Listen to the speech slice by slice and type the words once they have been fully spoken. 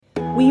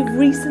We've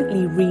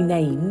recently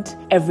renamed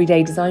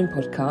Everyday Design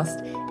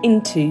Podcast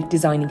into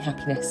Designing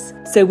Happiness.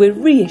 So we're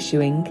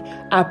reissuing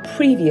our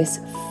previous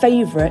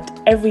favourite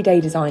Everyday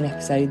Design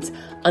episodes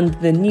under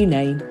the new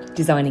name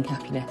Designing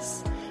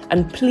Happiness.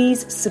 And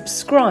please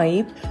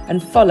subscribe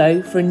and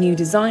follow for a new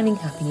Designing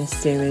Happiness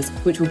series,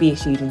 which will be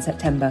issued in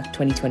September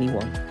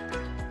 2021.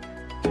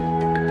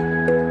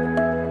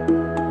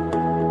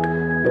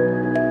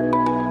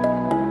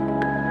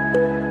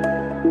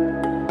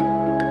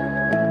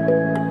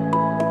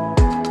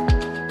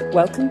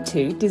 Welcome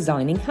to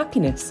Designing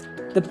Happiness,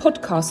 the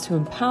podcast to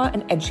empower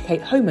and educate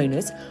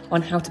homeowners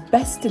on how to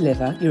best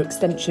deliver your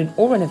extension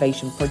or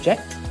renovation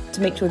project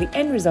to make sure the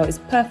end result is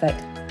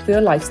perfect for your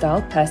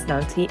lifestyle,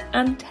 personality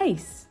and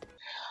taste.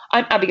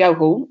 I'm Abigail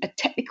Hall, a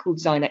technical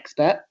design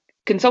expert,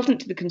 consultant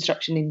to the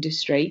construction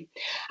industry,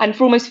 and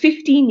for almost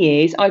 15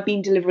 years I've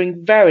been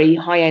delivering very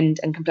high-end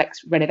and complex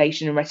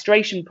renovation and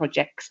restoration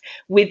projects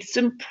with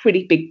some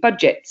pretty big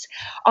budgets.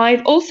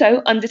 I've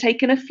also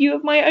undertaken a few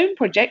of my own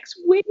projects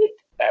with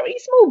very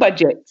small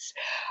budgets.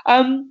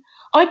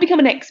 I've become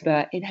an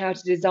expert in how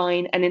to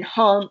design and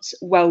enhance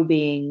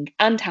well-being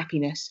and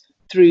happiness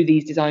through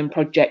these design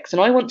projects,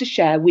 and I want to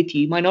share with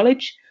you my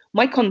knowledge,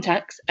 my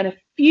contacts, and a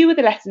few of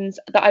the lessons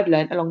that I've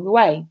learned along the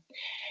way.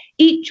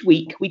 Each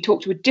week, we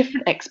talk to a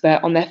different expert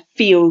on their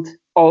field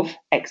of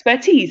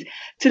expertise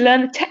to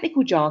learn the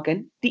technical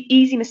jargon, the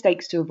easy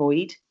mistakes to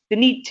avoid, the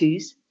need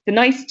tos, the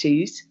nice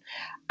tos,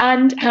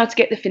 and how to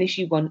get the finish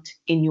you want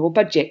in your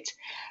budget.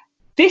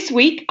 This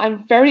week,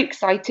 I'm very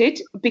excited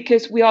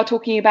because we are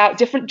talking about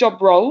different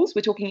job roles.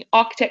 We're talking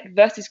architect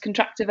versus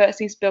contractor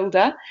versus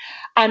builder.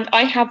 And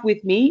I have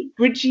with me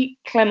Brigitte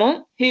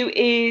Clement, who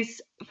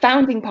is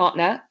founding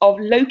partner of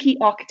Loki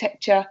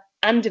Architecture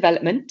and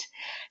Development.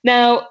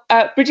 Now,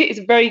 Brigitte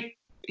is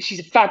she's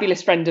a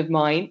fabulous friend of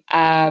mine,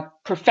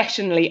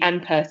 professionally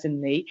and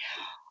personally.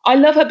 I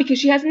love her because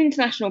she has an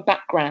international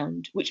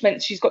background, which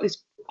meant she's got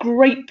this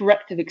great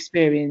breadth of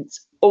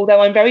experience,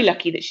 although I'm very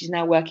lucky that she's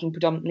now working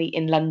predominantly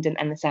in London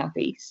and the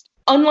Southeast.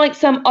 Unlike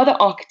some other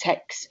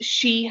architects,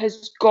 she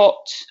has got,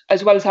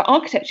 as well as her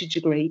architecture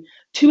degree,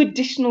 2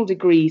 additional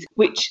degrees,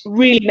 which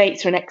really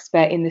makes her an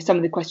expert in some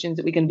of the questions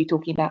that we're going to be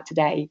talking about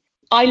today.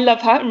 I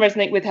love her and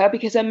resonate with her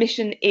because her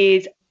mission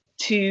is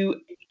to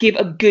give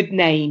a good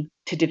name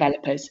to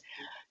developers.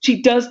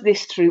 She does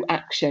this through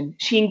action.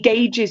 She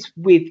engages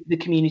with the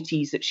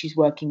communities that she's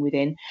working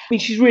within. I mean,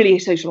 she's really a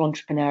social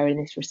entrepreneur in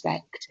this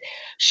respect.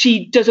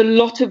 She does a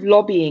lot of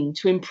lobbying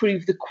to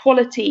improve the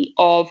quality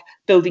of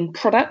building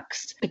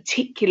products,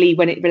 particularly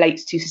when it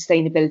relates to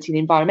sustainability and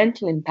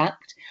environmental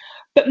impact.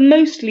 But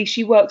mostly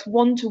she works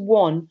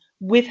one-to-one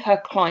with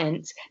her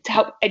clients to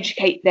help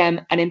educate them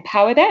and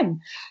empower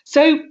them.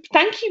 So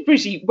thank you,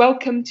 Brigitte.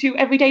 Welcome to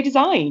Everyday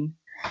Design.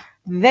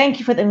 Thank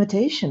you for the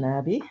invitation,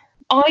 Abby.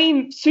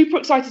 I'm super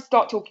excited to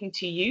start talking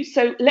to you.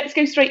 So let's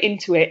go straight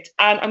into it.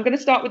 And I'm going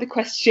to start with a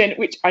question,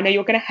 which I know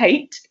you're going to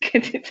hate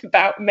because it's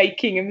about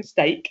making a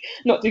mistake,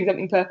 not doing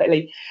something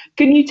perfectly.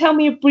 Can you tell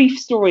me a brief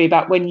story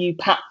about when you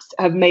perhaps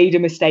have made a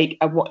mistake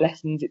and what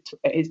lessons it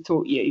has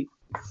taught you?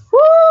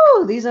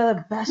 Woo! These are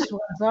the best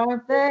ones,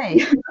 aren't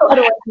they? How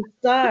do I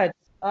start?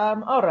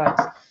 All right.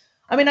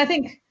 I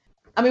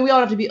mean, we all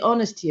have to be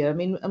honest here. I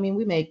mean,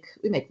 we make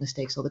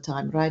mistakes all the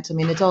time, right? I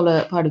mean, it's all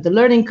a part of the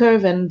learning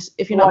curve, and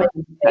if you're not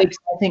making mistakes,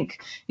 I think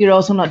you're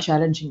also not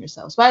challenging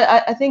yourself. So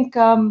I think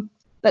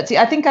let's see.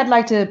 I think I'd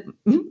like to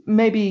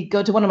maybe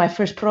go to one of my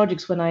first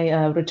projects when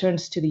I returned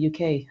to the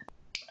UK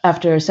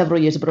after several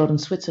years abroad in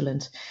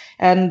Switzerland,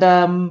 and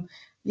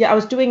I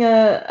was doing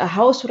a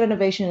house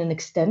renovation and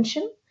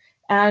extension.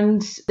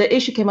 And the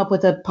issue came up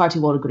with a party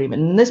wall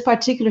agreement. In this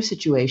particular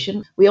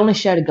situation, we only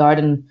shared a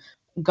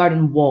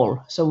garden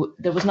wall. So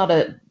there was not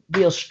a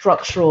real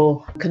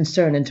structural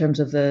concern in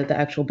terms of the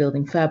actual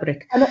building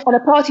fabric. And a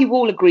party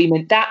wall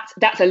agreement,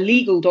 that's a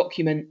legal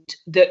document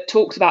that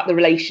talks about the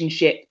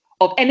relationship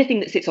of anything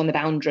that sits on the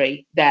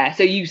boundary there.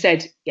 So you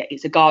said, yeah,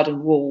 it's a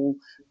garden wall,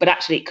 but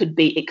actually it could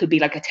be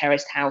like a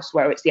terraced house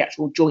where it's the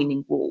actual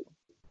joining wall.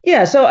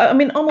 Yeah, so I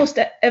mean, almost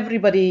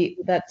everybody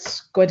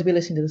that's going to be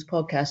listening to this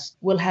podcast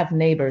will have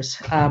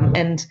neighbors,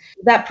 and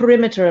that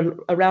perimeter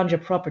around your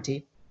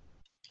property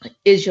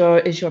is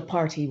your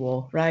party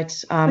wall,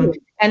 right? And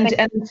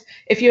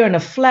if you're in a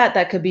flat,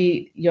 that could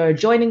be your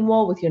adjoining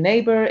wall with your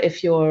neighbor.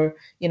 If you're,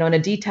 in a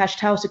detached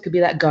house, it could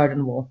be that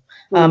garden wall.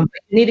 You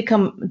need to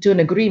come to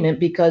an agreement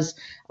because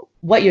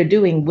what you're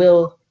doing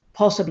will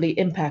possibly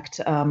impact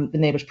the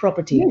neighbor's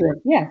property.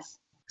 Yes.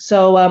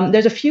 So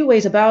there's a few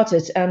ways about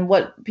it, and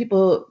what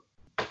people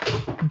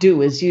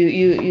do is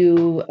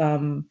you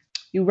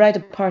write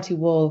a party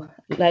wall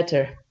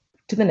letter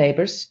to the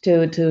neighbors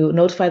to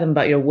notify them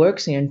about your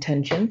works and your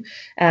intention,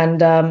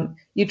 and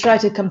you try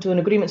to come to an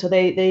agreement so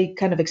they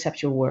kind of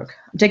accept your work.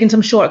 I'm taking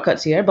some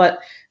shortcuts here, but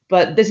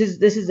this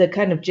is the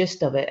kind of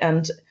gist of it.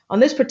 And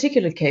on this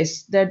particular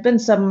case, there had been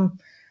some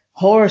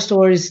horror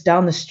stories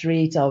down the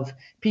street of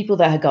people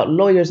that had got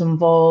lawyers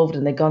involved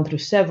and they'd gone through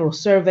several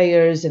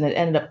surveyors and it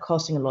ended up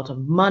costing a lot of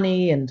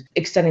money and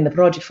extending the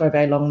project for a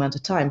very long amount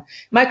of time.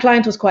 My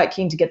client was quite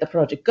keen to get the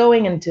project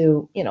going and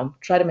to,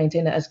 try to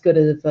maintain as good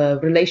of a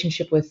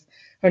relationship with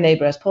her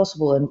neighbor as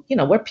possible.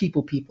 And, we're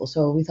people.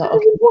 So we thought,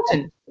 okay,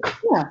 important.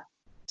 Yeah.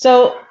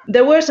 So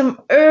there were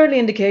some early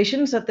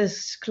indications that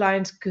this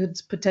client could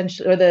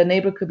potentially, or the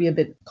neighbor could be a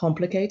bit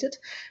complicated,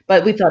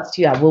 but we thought,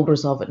 yeah, we'll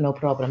resolve it, no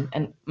problem.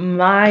 And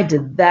my,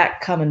 did that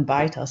come and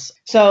bite us.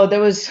 So there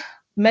was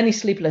many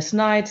sleepless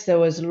nights. There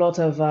was a lot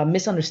of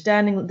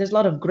misunderstanding. There's a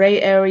lot of gray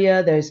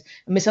area. There's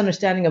a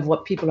misunderstanding of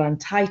what people are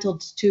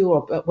entitled to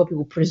or what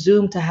people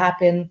presume to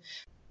happen.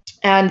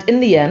 And in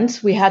the end,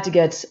 we had to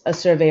get a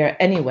surveyor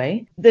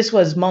anyway. This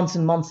was months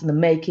and months in the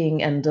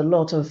making and a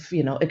lot of,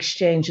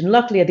 exchange. And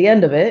luckily at the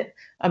end of it,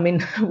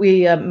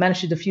 we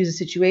managed to diffuse the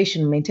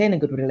situation and maintain a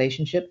good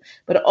relationship.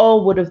 But it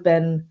all would have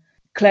been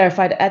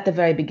clarified at the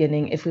very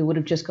beginning if we would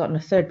have just gotten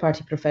a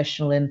third-party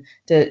professional in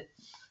to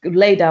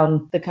lay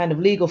down the kind of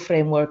legal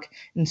framework.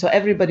 And so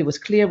everybody was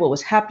clear what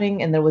was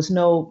happening and there was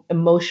no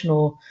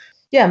emotional,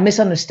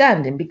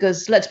 misunderstanding.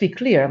 Because let's be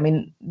clear,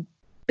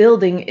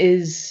 building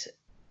is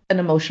an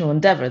emotional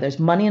endeavor. There's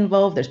money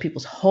involved, there's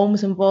people's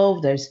homes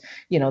involved, there's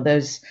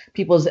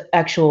people's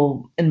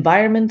actual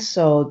environment.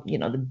 So,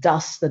 the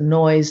dust, the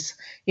noise,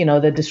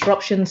 the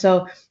disruption.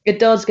 So it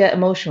does get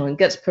emotional, it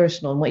gets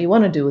personal. And what you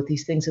want to do with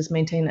these things is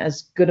maintain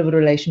as good of a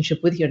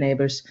relationship with your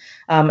neighbors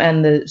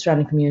and the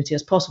surrounding community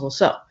as possible.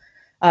 So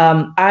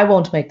I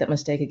won't make that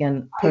mistake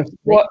again.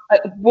 What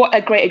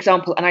a great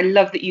example. And I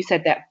love that you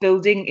said that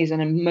building is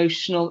an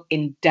emotional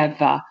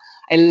endeavor.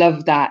 I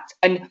love that.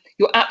 And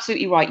you're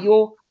absolutely right.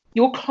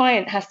 Your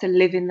client has to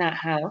live in that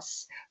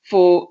house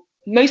for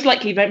most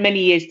likely many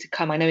years to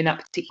come. I know in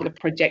that particular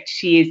project,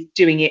 she is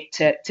doing it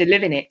to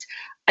live in it.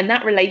 And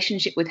that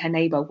relationship with her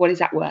neighbor, what is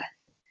that worth?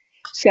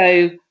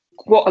 So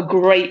what a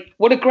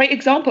great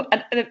example.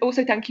 And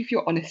also thank you for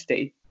your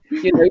honesty.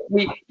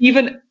 We,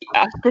 even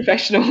as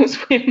professionals,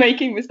 we're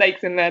making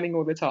mistakes and learning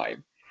all the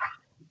time.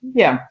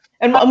 Yeah.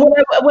 And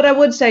what I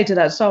would say to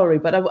that, sorry,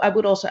 but I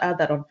would also add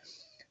that on,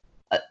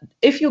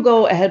 if you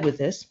go ahead with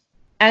this,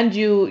 and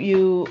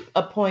you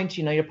appoint,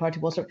 your party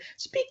boss,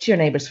 speak to your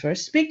neighbors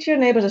first. Speak to your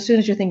neighbors as soon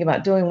as you're thinking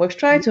about doing works.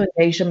 Try to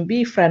engage them,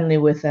 be friendly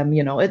with them.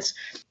 It's,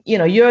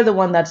 you're the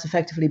one that's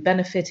effectively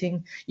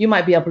benefiting. You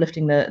might be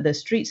uplifting the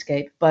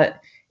streetscape, but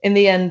in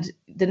the end,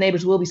 the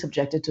neighbors will be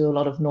subjected to a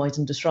lot of noise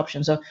and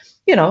disruption. So,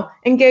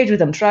 engage with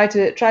them. Try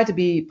to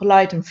be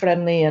polite and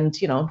friendly, and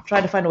try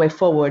to find a way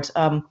forward.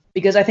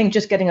 Because I think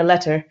just getting a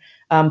letter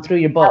through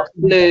your box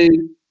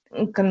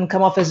can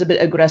come off as a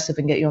bit aggressive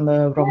and get you on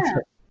the wrong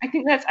foot. I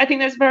think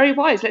that's very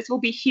wise. Let's all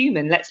be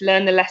human. Let's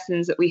learn the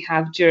lessons that we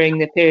have during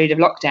the period of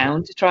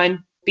lockdown to try and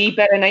be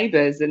better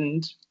neighbours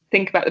and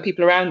think about the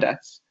people around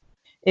us.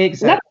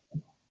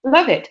 Exactly.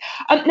 Love it.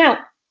 Now,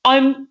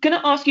 I'm going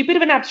to ask you a bit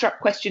of an abstract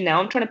question now.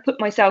 I'm trying to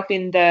put myself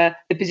in the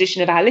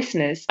position of our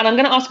listeners. And I'm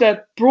going to ask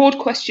a broad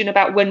question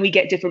about when we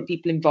get different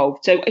people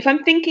involved. So if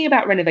I'm thinking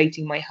about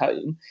renovating my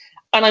home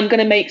and I'm going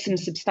to make some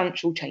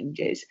substantial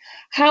changes,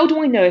 how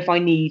do I know if I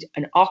need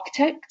an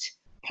architect,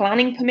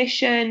 planning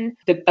permission,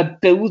 a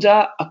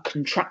builder, a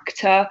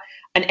contractor,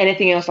 and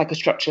anything else like a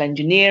structural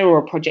engineer or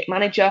a project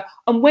manager?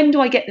 And when do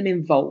I get them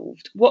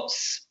involved? What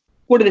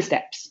are the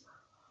steps?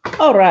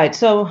 All right,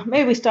 so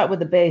maybe we start with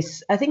the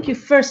base. I think you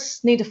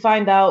first need to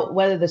find out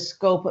whether the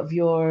scope of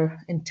your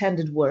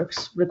intended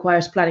works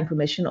requires planning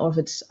permission or if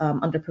it's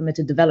under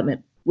permitted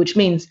development, which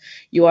means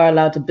you are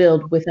allowed to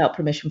build without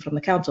permission from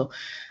the council.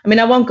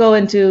 I won't go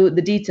into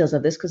the details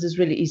of this because it's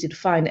really easy to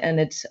find and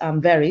it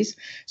varies.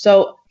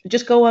 So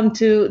just go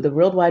onto the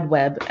World Wide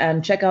Web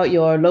and check out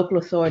your local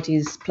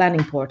authority's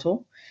planning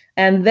portal.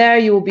 And there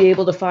you will be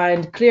able to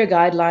find clear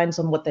guidelines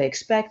on what they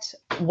expect,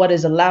 what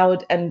is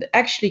allowed, and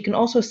actually you can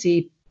also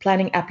see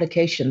planning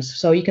applications.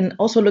 So you can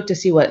also look to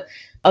see what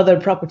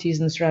other properties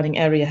in the surrounding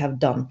area have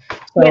done.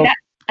 So,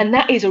 and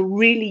that is a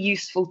really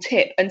useful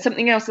tip. And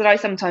something else that I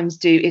sometimes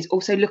do is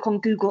also look on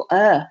Google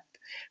Earth,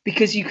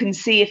 because you can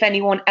see if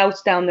anyone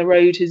else down the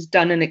road has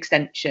done an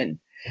extension.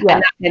 Yeah.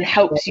 And that then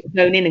helps you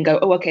zone in and go,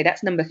 oh, okay,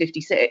 that's number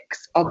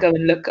 56. I'll go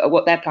and look at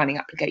what their planning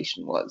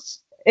application was.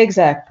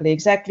 Exactly.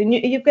 And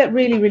you get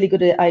really, really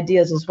good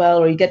ideas as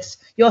well, or you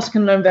also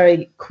can learn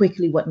very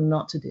quickly what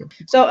not to do.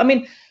 So,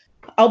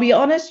 I'll be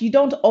honest, you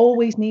don't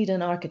always need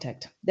an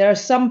architect. There are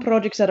some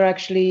projects that are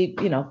actually,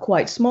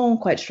 quite small,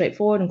 quite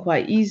straightforward and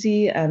quite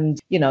easy. And,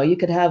 you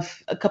could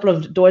have a couple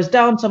of doors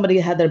down. Somebody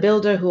had their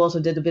builder who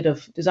also did a bit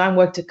of design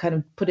work to kind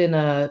of put in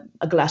a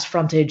glass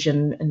frontage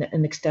and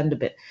extend a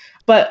bit.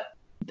 But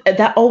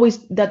that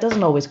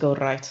doesn't always go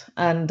right.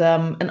 And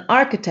an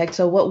architect,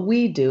 so what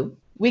we do,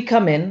 we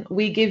come in,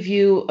 we give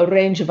you a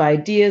range of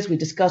ideas. We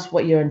discuss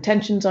what your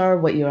intentions are,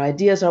 what your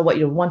ideas are, what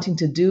you're wanting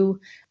to do.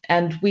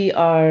 And we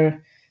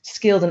are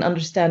skilled in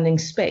understanding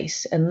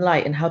space and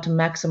light and how to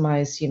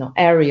maximize,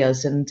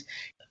 areas and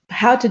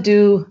how to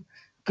do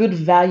good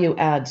value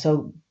add.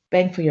 So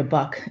bang for your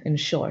buck, in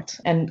short,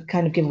 and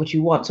kind of give what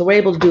you want. So we're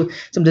able to do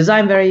some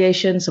design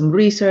variation, some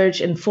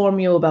research, inform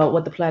you about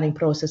what the planning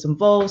process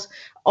involves,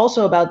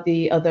 also about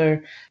the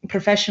other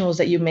professionals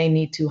that you may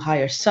need to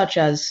hire, such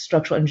as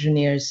structural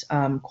engineers,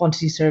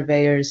 quantity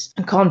surveyors,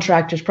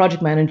 contractors,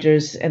 project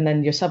managers, and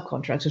then your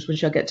subcontractors,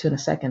 which I'll get to in a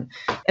second.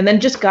 And then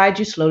just guide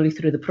you slowly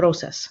through the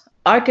process.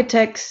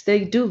 Architects,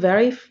 they do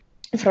vary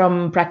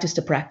from practice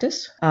to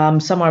practice.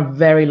 Some are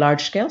very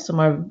large scale, some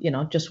are,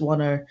 just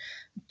one or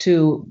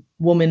two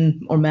woman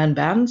or man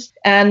bands.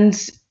 And,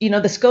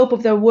 the scope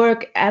of their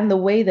work and the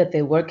way that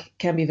they work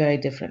can be very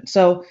different.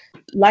 So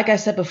like I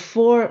said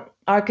before,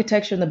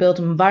 architecture in the built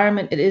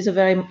environment, it is a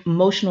very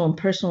emotional and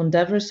personal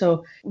endeavor.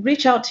 So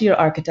reach out to your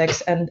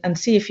architects and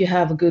see if you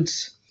have a good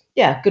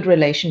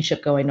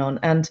relationship going on.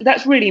 And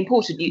that's really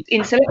important.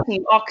 In selecting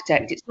an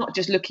architect, it's not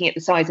just looking at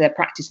the size of their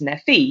practice and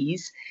their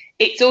fees.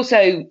 It's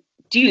also,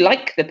 do you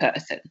like the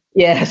person?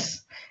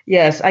 Yes.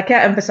 I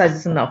can't emphasize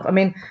this enough. I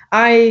mean,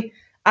 I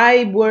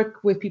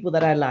work with people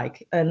that I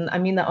like, and I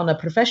mean that on a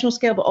professional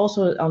scale, but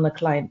also on a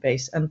client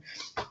base. And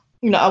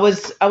I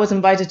was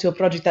invited to a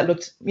project that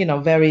looked,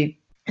 very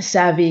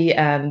savvy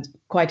and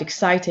quite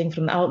exciting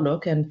from the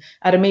outlook, and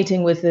at a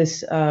meeting with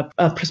this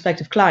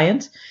prospective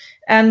client,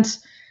 and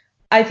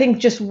I think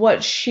just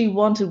what she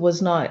wanted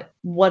was not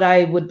what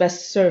I would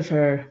best serve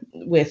her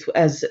with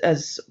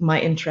as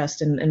my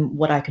interest in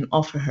what I can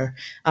offer her.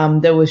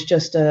 There was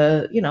just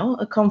a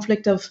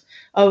conflict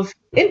of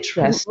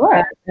interest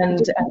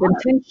and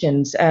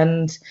intentions,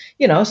 and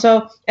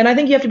so, and I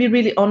think you have to be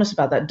really honest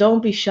about that.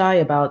 Don't be shy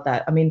about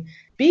that. I mean,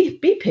 be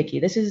picky.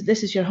 This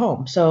is your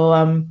home.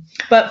 So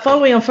but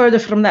following on further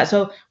from that,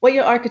 so what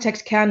your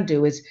architects can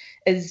do is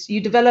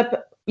you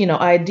develop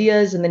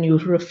ideas, and then you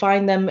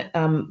refine them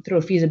through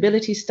a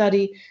feasibility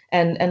study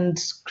and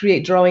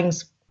create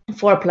drawings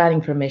for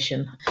planning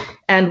permission.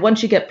 And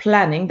once you get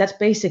planning, that's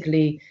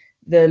basically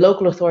the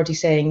local authority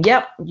saying,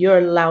 yep, you're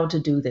allowed to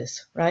do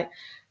this, right?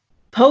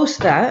 Post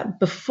that,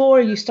 before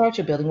you start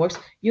your building works,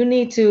 you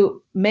need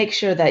to make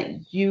sure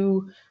that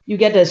you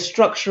get the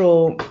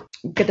structural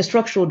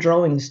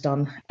drawings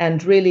done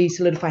and really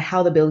solidify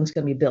how the building's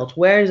going to be built.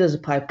 Where does the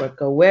pipework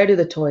go? Where do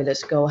the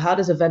toilets go? How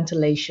does the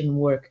ventilation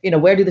work?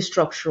 Where do the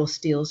structural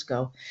steels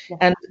go? Yeah.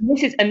 And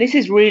this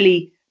is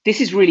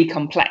really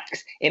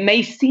complex. It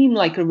may seem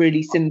like a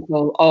really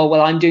simple,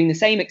 I'm doing the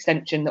same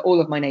extension that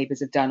all of my neighbours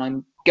have done.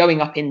 I'm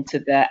going up into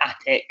the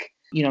attic.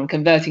 I'm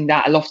converting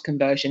that, a loft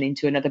conversion,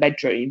 into another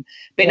bedroom.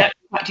 But in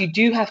fact, you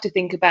do have to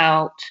think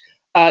about.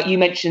 You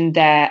mentioned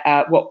there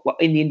what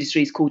in the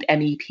industry is called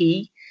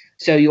MEP.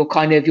 So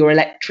your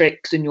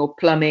electrics and your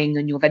plumbing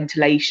and your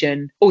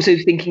ventilation. Also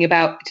thinking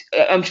about,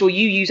 I'm sure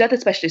you use other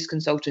specialist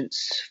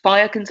consultants,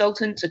 fire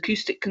consultants,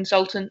 acoustic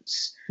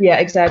consultants. Yeah,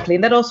 exactly.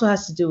 And that also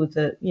has to do with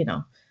the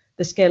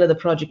scale of the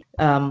project,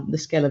 the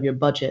scale of your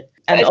budget.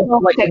 And also,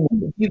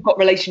 you've got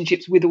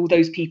relationships with all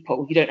those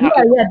people. You don't have.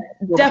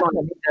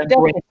 Definitely.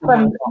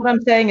 What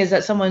I'm saying is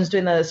that someone's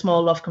doing a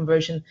small loft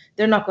conversion,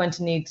 they're not going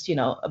to need,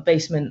 a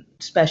basement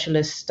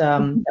specialist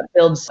that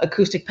builds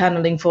acoustic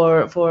paneling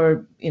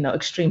for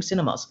extreme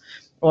cinemas,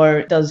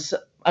 or does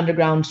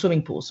underground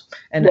swimming pools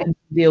and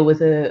deal with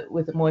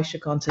the moisture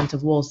content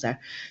of walls there.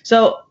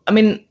 So I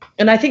mean,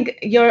 and I think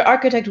your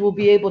architect will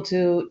be able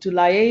to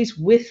liaise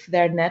with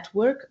their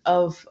network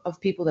of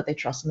people that they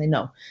trust and they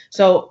know.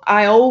 So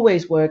I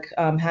always work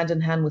hand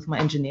in hand with my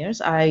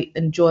engineers. I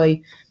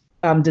enjoy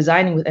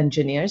designing with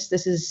engineers.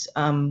 This is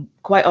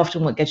quite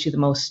often what gets you the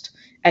most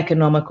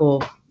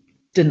economical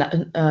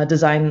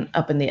design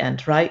up in the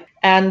end, right?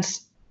 And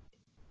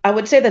I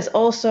would say that's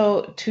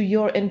also to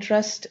your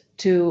interest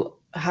to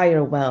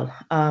hire well.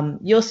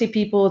 You'll see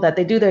people that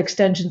they do their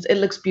extensions, it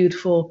looks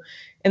beautiful,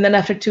 and then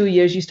after 2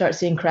 years you start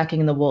seeing cracking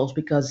in the walls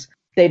because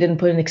they didn't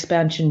put an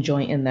expansion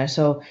joint in there.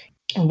 So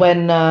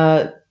when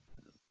there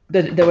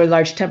were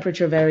large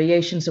temperature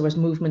variations, there was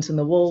movements in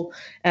the wall,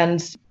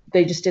 and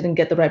they just didn't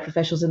get the right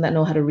professionals in that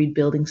know how to read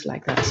buildings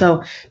like that.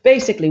 So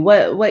basically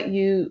what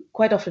you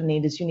quite often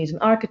need is you need an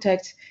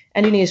architect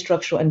and you need a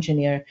structural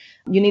engineer.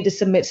 You need to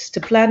submit to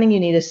planning,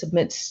 you need to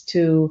submit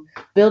to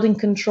building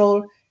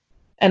control.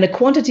 And a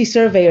quantity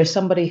surveyor is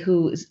somebody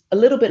who is a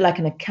little bit like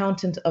an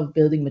accountant of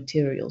building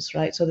materials,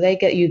 right? So they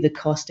get you the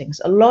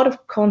costings. A lot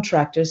of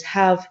contractors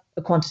have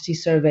a quantity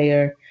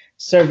surveyor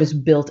service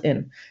built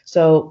in.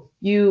 So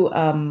you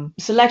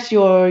select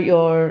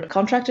your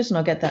contractors, and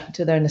I'll get that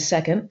to there in a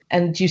second.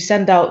 And you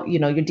send out,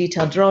 your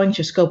detailed drawings,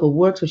 your scope of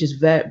works, which is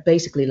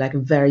basically like a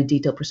very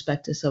detailed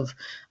prospectus of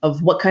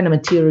what kind of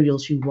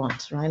materials you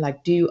want, right? Like,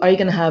 are you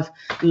going to have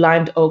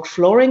limed oak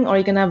flooring, or are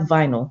you going to have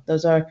vinyl?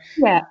 Those are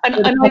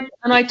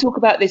and I talk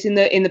about this in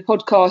the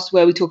podcast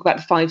where we talk about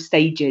the 5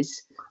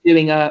 stages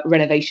doing a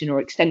renovation or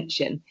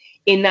extension.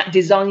 In that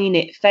design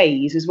it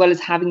phase, as well as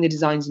having the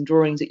designs and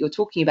drawings that you're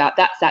talking about,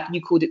 that you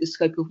called it the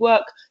scope of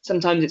work.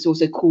 Sometimes it's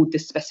also called the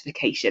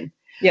specification.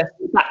 Yes,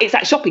 it's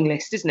that shopping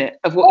list, isn't it,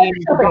 of what you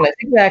need to list.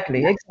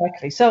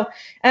 Exactly. So,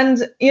 and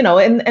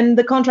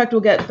the contract will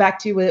get back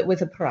to you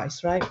with a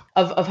price, right,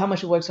 of how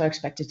much the works are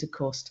expected to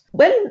cost.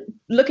 When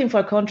looking for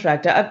a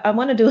contractor, I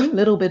want to do a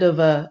little bit of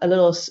a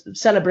little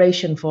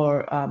celebration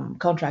for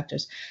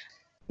contractors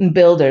and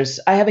builders.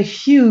 I have a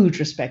huge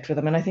respect for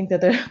them, and I think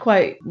that they're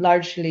quite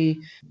largely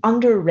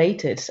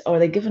underrated, or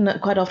they're given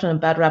quite often a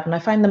bad rap. And I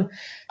find them,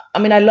 I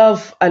mean, I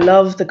love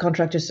the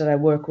contractors that I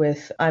work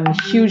with. I'm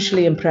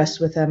hugely impressed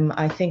with them.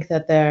 I think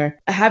that they're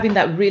having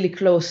that really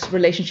close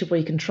relationship where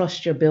you can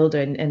trust your builder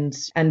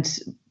and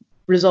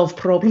resolve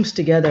problems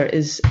together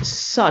is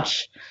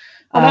such.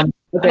 And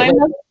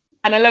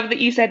I love that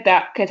you said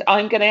that, because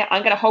I'm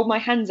gonna hold my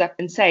hands up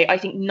and say I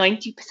think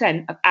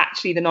 90% of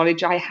actually the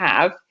knowledge I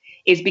have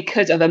is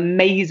because of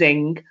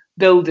amazing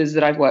builders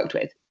that I've worked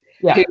with.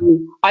 Yeah.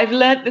 Who I've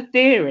learnt the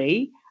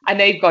theory and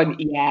they've gone,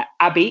 yeah,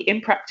 Abby,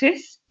 in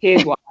practice,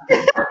 here's what.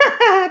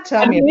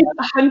 Tell me.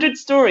 100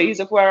 stories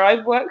of where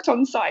I've worked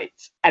on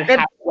site and how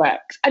it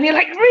works. And you're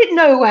like,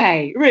 no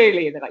way,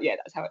 really? And they're like, yeah,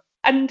 that's how it.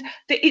 And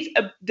it's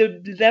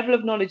the level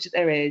of knowledge that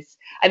there is.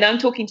 And I'm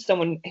talking to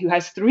someone who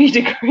has 3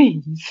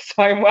 degrees,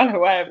 so I'm well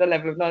aware of the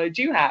level of knowledge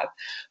you have.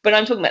 But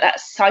I'm talking about that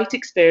site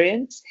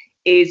experience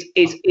is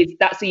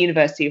that's the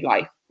university of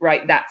life,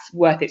 right? That's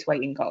worth its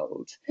weight in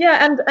gold.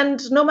 Yeah,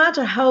 and no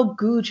matter how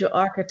good your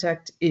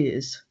architect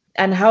is,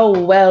 and how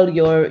well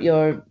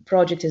your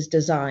project is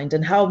designed,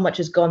 and how much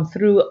has gone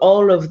through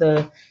all of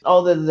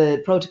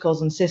the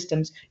protocols and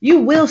systems, you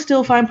will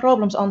still find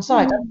problems on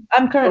site.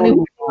 I'm currently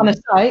working on a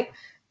site,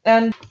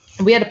 and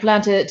we had a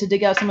plan to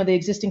dig out some of the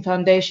existing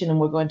foundation, and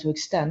we're going to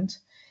extend.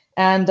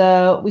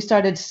 And we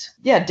started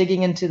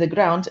digging into the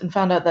ground and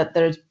found out that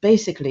there's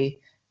basically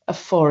a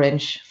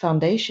 4-inch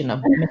foundation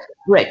of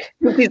brick,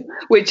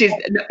 which is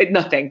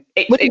nothing.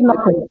 It's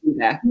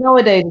nothing.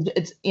 Nowadays,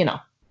 it's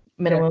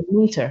minimum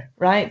meter,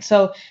 right?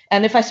 So,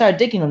 and if I started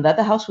digging on that,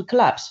 the house would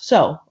collapse.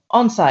 So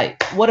on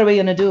site, what are we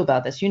going to do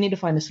about this? You need to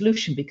find a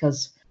solution,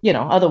 because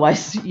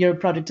otherwise your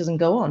project doesn't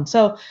go on.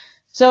 So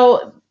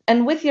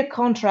and with your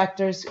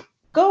contractors,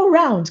 go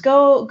around,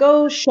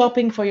 go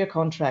shopping for your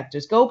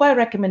contractors, go by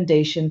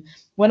recommendation.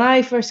 When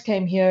I first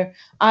came here,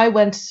 I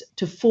went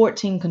to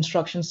 14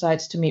 construction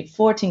sites to meet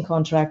 14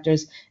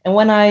 contractors, and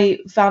when I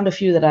found a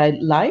few that I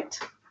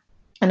liked,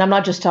 and I'm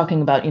not just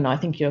talking about, I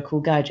think you're a cool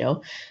guy,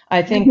 Joe.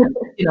 I think,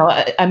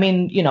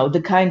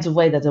 the kinds of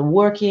way that they're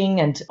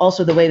working, and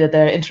also the way that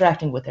they're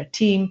interacting with their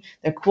team,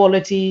 their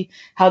quality,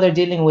 how they're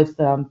dealing with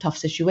tough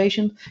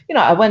situations.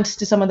 I went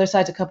to some of their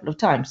sites a couple of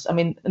times.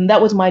 And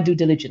that was my due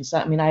diligence.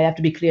 I have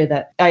to be clear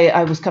that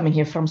I was coming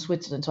here from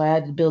Switzerland, so I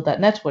had to build that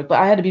network.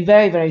 But I had to be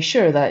very, very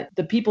sure that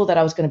the people that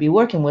I was going to be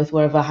working with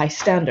were of a high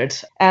standard.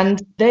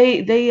 And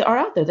they are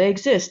out there. They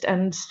exist.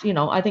 And,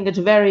 I think it's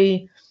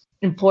very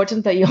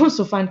important that you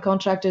also find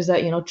contractors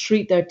that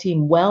treat their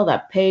team well,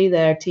 that pay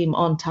their team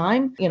on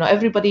time.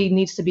 Everybody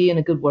needs to be in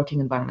a good working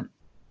environment.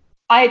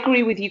 I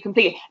agree with you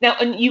completely. Now,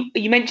 and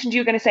you mentioned you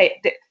were going to say,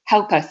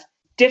 help us,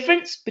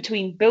 difference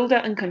between builder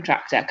and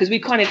contractor, because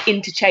we've kind of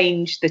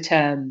interchanged the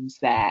terms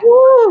there.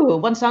 Ooh,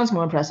 one sounds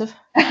more impressive.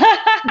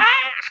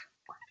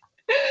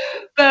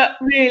 But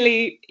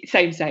really,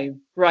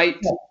 same, right?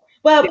 Yeah.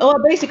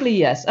 Well, basically,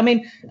 yes.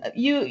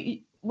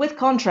 With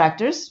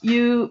contractors,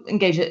 you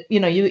engage it.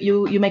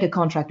 You make a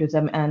contract with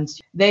them, and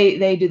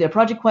they do their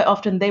project. Quite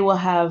often, they will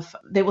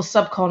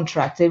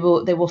subcontract.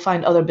 They will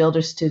find other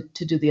builders to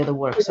do the other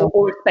work.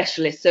 Or a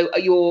specialist. So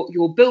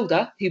your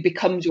builder, who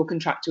becomes your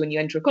contractor when you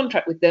enter a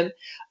contract with them,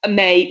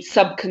 may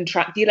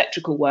subcontract the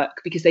electrical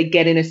work because they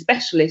get in a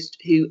specialist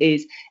who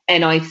is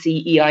NIC,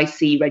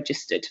 EIC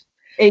registered.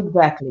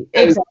 Exactly.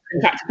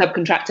 Contractor,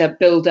 subcontractor,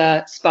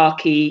 builder,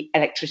 sparky,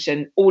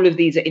 electrician. All of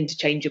these are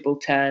interchangeable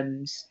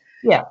terms.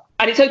 Yeah.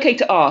 And it's okay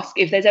to ask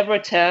if there's ever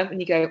a term and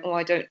you go, oh,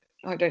 I don't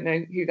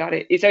know who that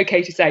is. It's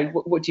okay to say,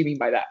 what do you mean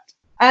by that?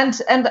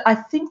 And I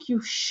think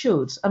you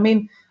should.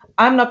 I'm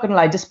not going to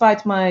lie,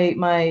 despite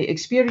my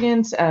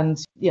experience and,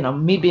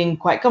 me being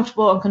quite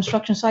comfortable on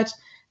construction sites,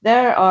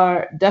 there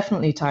are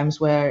definitely times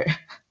where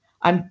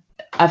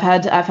I've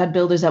had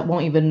builders that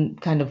won't even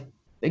kind of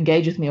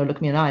engage with me or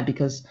look me in the eye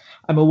because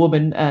I'm a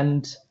woman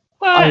and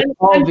I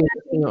obviously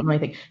don't know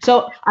anything.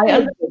 So I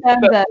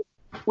understand that.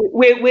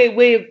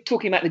 We're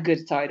talking about the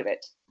good side of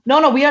it.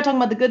 No, we are talking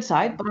about the good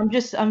side, but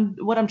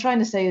what I'm trying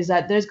to say is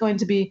that there's going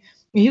to be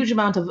a huge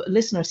amount of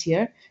listeners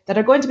here that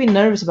are going to be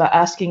nervous about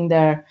asking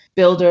their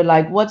builder,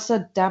 like, what's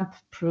a damp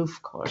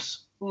proof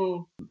course?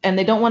 And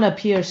they don't want to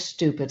appear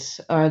stupid,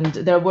 and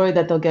they're worried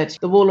that they'll get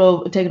the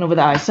wool taken over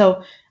the eyes.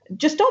 So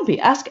just don't be.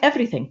 Ask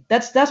everything.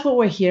 That's what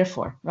we're here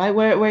for, right?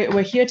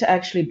 We're here to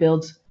actually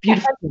build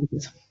beautiful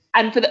things.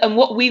 And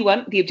what we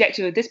want, the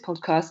objective of this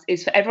podcast,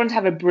 is for everyone to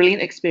have a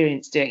brilliant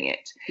experience doing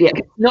it. Yeah.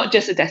 It's not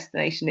just a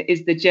destination, it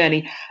is the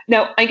journey.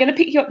 Now, I'm going to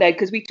pick you up there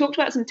because we talked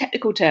about some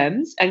technical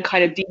terms and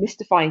kind of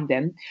demystifying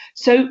them.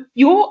 So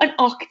you're an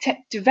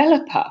architect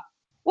developer.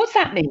 What's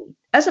that mean?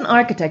 As an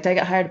architect, I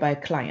get hired by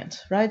a client,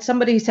 right?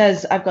 Somebody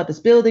says, I've got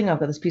this building, I've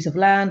got this piece of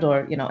land,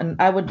 or,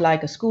 and I would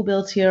like a school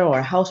built here or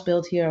a house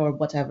built here or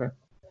whatever.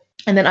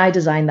 And then I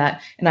design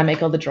that and I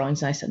make all the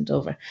drawings and I send it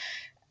over.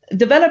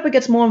 developer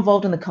gets more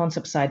involved in the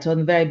concept side, so in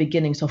the very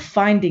beginning, so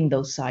finding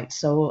those sites.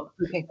 So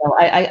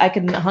I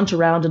can hunt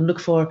around and look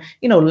for,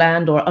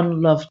 land or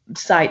unloved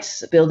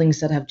sites, buildings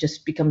that have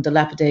just become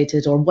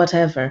dilapidated or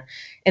whatever.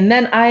 And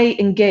then I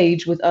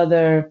engage with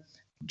other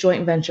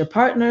joint venture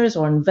partners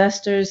or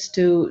investors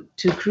to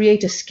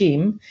create a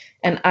scheme,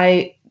 and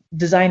I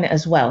design it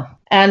as well.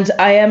 And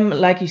I am,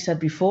 like you said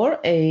before,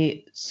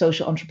 a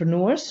social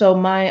entrepreneur. So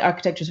my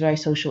architecture is very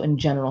social in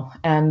general.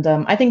 And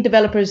I think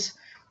developers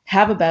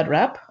have a bad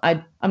rap.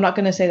 I'm not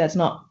going to say that's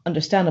not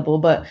understandable,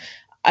 but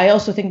I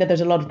also think that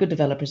there's a lot of good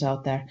developers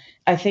out there.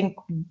 I think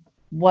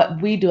what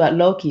we do at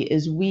Loki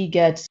is we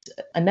get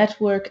a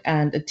network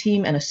and a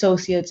team and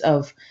associates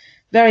of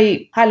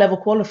very high level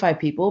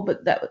qualified people,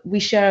 but that we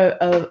share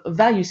a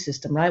value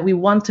system, right? We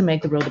want to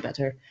make the world a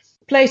better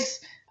place.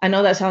 I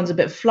know that sounds a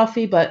bit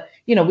fluffy, but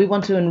we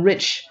want to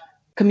enrich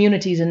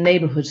communities and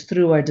neighborhoods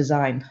through our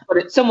design.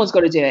 But someone's got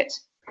to do it.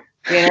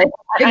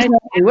 Exactly.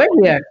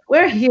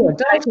 We're here.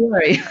 Don't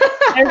worry.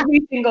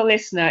 Every single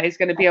listener is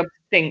going to be able to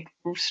think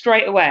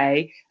straight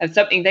away of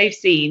something they've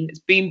seen that's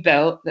been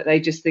built that they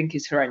just think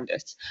is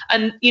horrendous.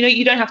 And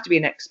you don't have to be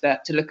an expert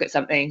to look at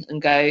something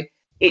and go,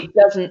 it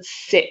doesn't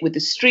sit with the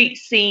street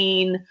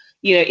scene.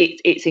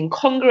 It's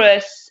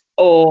incongruous.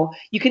 Or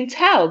you can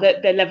tell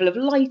that the level of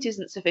light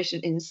isn't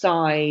sufficient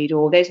inside,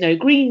 or there's no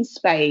green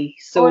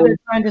space, or they're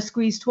trying to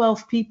squeeze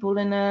 12 people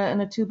in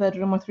a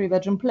 2-bedroom or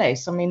 3-bedroom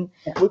place. I mean,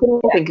 we can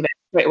all think of it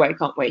straight away,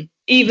 can't we?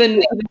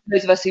 Even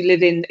those of us who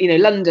live in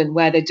London,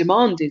 where the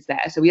demand is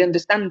there, so we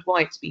understand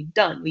why it's been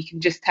done. We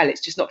can just tell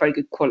it's just not very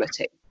good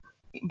quality.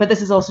 But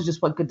this is also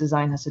just what good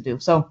design has to do.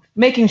 So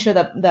making sure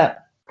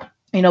that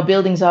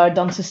buildings are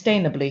done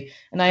sustainably,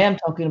 and I am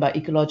talking about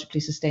ecologically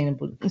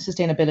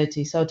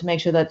sustainability. So to make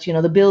sure that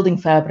the building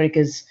fabric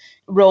is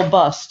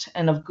robust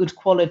and of good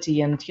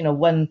quality, and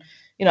when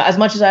as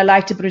much as I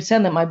like to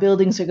pretend that my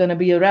buildings are going to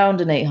be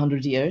around in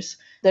 800 years,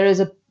 there is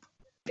a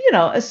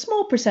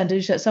small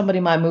percentage that somebody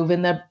might move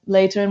in there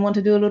later and want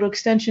to do a little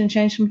extension,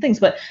 change some things.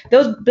 But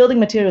those building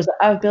materials that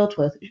I've built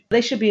with, they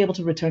should be able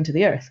to return to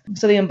the earth.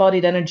 So the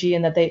embodied energy,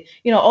 and that they,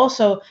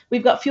 also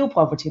we've got fuel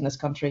poverty in this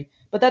country,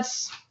 but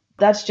that's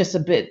just a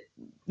bit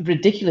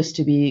ridiculous,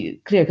 to be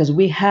clear, because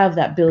we have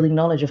that building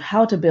knowledge of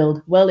how to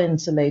build well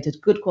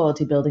insulated, good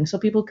quality buildings, so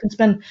people can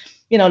spend,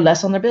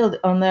 less on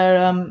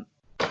their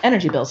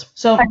energy bills.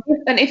 So,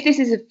 and if this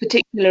is of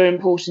particular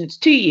importance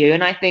to you,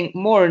 and I think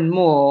more and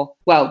more,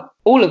 well,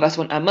 all of us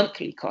want our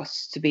monthly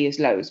costs to be as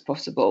low as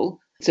possible,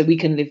 so we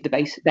can live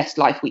the best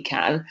life we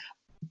can.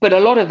 But a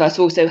lot of us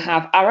also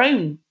have our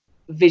own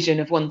vision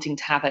of wanting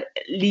to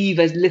leave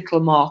as little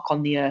mark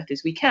on the earth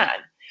as we can.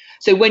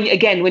 So when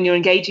you're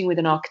engaging with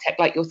an architect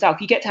like yourself,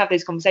 you get to have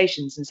those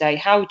conversations and say,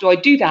 how do I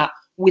do that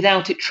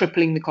without it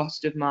tripling the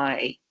cost of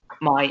my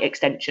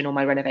extension or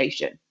my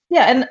renovation?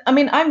 Yeah, and I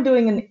mean, I'm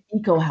doing an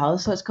eco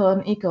house, so it's called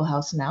an eco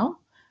house now,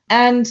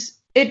 and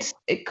it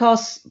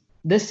costs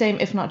the same,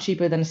 if not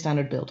cheaper, than a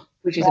standard build,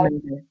 which is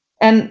amazing.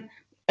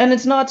 And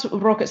it's not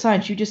rocket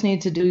science. You just need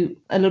to do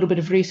a little bit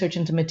of research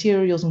into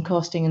materials and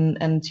costing,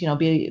 and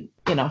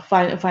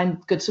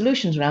find good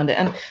solutions around it.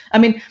 And I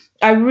mean,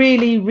 I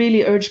really,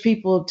 really urge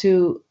people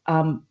to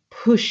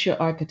push your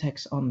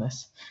architects on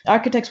this.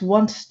 Architects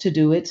want to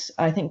do it.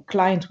 I think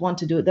clients want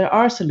to do it. There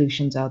are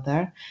solutions out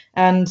there,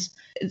 and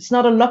it's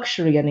not a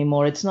luxury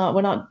anymore. It's not.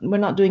 We're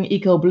not doing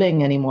eco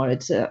bling anymore.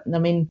 It's.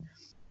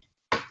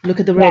 Look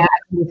at the road.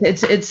 Yeah.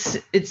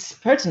 It's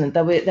pertinent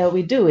that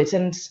we do it.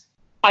 And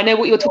I know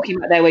what you're talking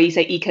about there, where you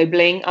say eco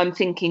bling. I'm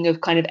thinking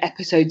of kind of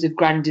episodes of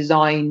Grand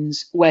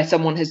Designs where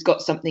someone has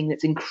got something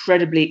that's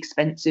incredibly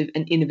expensive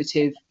and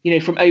innovative,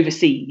 from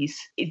overseas.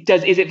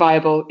 Is it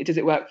viable? Does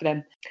it work for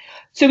them?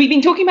 So we've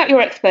been talking about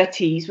your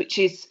expertise, which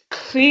is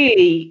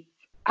clearly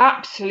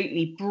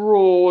absolutely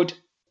broad,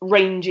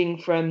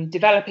 ranging from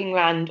developing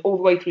land all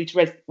the way through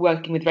to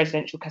working with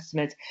residential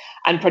customers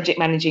and project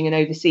managing and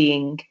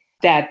overseeing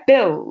their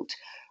build.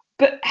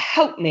 But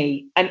help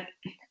me, and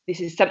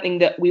this is something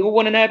that we all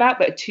want to know about,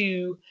 but are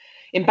too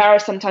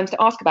embarrassed sometimes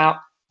to ask about.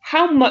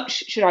 How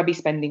much should I be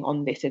spending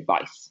on this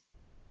advice?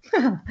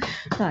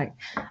 Right.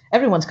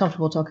 Everyone's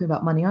comfortable talking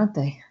about money, aren't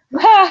they?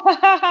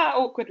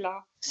 Awkward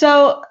laugh.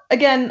 So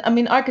again, I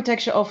mean,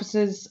 architecture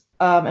offices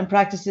and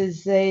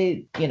practices,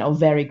 they,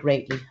 vary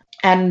greatly.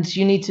 And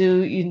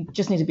you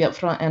just need to be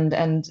upfront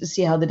and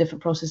see how the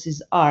different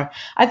processes are.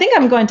 I think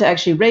I'm going to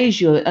actually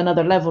raise you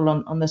another level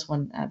on this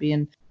one, Abby.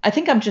 And I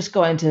think I'm just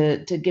going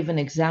to give an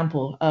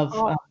example of.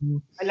 I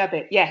love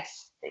it.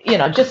 Yes.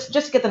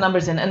 Just get the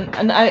numbers in,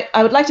 and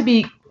I would like to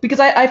be, because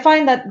I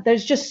find that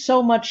there's just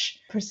so much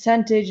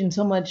percentage and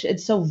so much,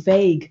 it's so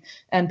vague,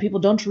 and people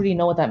don't really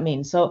know what that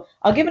means. So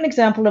I'll give an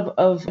example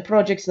of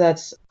projects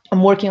that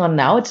I'm working on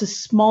now. It's a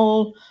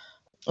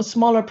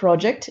smaller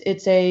project.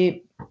 It's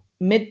a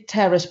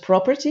mid-terrace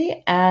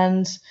property,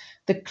 and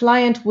the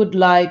client would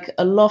like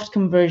a loft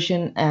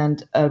conversion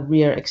and a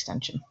rear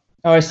extension,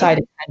 or a side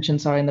extension,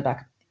 sorry, in the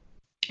back.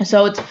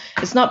 So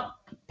it's not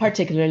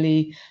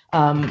particularly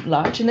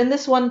large. And in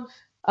this one,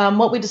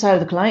 what we decided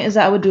with the client is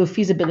that I would do a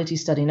feasibility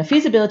study. And a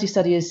feasibility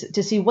study is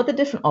to see what the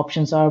different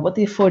options are, what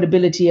the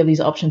affordability of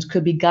these options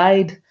could be,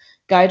 guide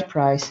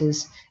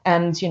prices,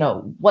 and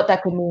what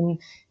that could mean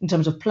in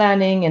terms of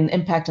planning and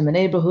impact on the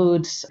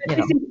neighborhoods.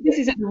 This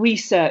is at the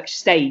research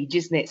stage,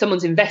 isn't it?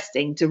 Someone's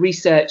investing to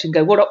research and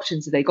go, what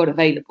options have they got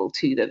available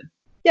to them?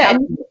 Yeah,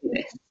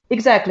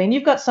 exactly. And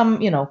you've got some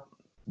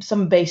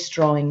base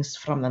drawings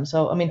from them.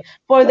 So I mean,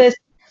 for this,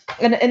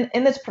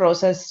 in this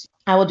process,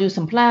 I will do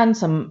some plans,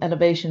 some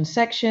elevation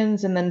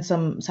sections, and then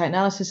some site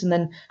analysis, and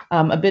then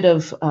a bit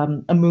of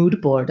a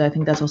mood board. I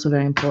think that's also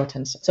very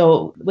important.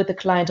 So with the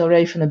client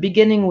already from the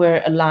beginning,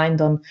 we're aligned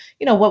on,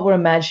 what we're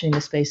imagining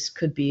the space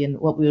could be and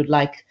what we would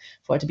like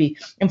for it to be.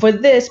 And for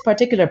this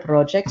particular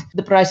project,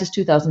 the price is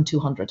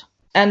 2,200.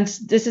 And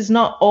this is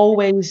not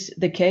always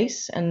the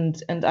case.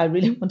 And I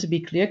really want to be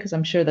clear, because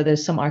I'm sure that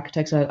there's some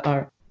architects that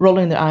are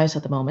rolling their eyes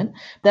at the moment,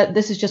 that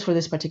this is just for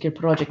this particular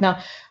project.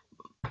 Now,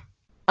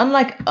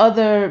 unlike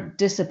other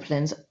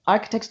disciplines,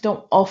 architects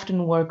don't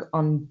often work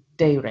on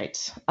day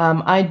rates.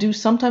 I do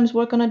sometimes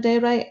work on a day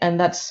rate, and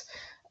that's,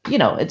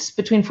 it's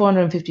between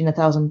 450 and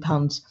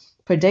 £1,000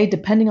 per day,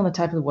 depending on the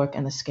type of work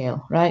and the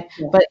scale, right?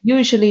 Yeah. But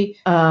usually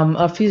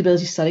our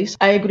feasibility studies,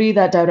 I agree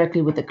that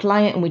directly with the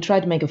client, and we try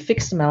to make a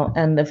fixed amount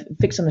and a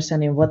fixed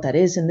understanding of what that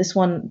is. And this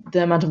one,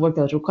 the amount of work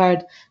that was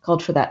required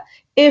called for that.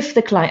 If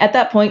the client, at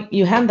that point,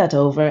 you hand that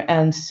over,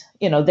 and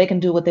they can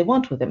do what they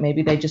want with it.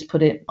 Maybe they just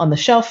put it on the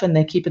shelf and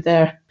they keep it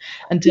there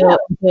until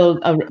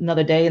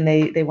another day, and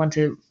they want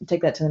to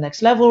take that to the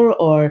next level,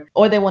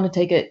 or they want to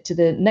take it to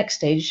the next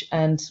stage.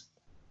 And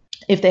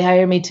if they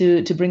hire me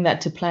to bring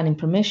that to planning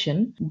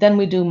permission, then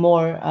we do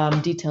more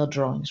detailed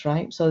drawings,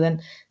 right? So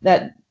then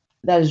that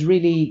is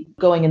really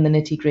going in the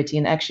nitty gritty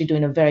and actually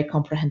doing a very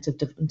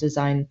comprehensive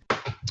design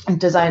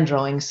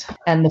drawings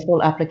and the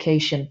full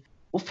application.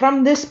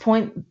 From this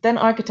point, then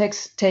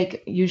architects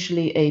take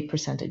usually a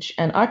percentage,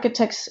 and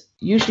architects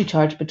usually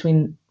charge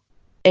between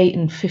 8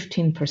 and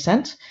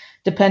 15%,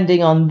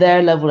 depending on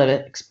their level of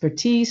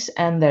expertise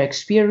and their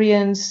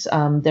experience,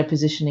 their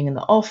positioning in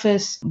the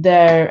office,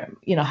 their,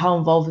 how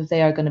involved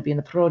they are going to be in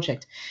the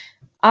project.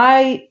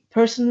 I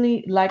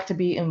personally like to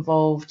be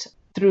involved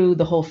through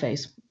the whole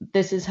phase.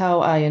 This is how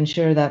I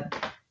ensure that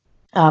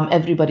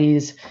everybody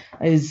is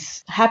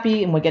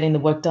happy and we're getting the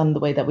work done the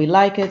way that we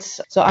like it.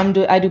 So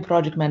I do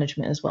project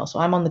management as well. So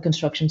I'm on the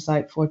construction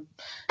site for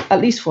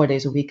at least 4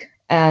 days a week,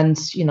 and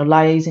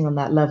liaising on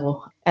that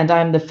level. And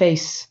I'm the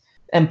face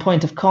and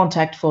point of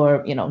contact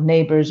for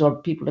neighbors or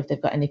people if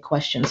they've got any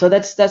questions. So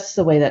that's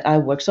the way that I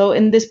work. So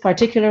in this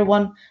particular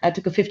one, I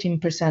took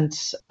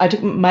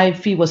my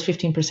fee was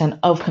 15%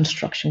 of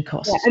construction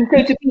costs. Yeah, and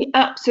so to be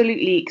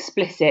absolutely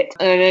explicit,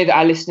 and I know that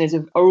our listeners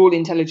are all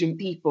intelligent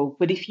people,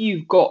 but if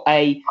you've got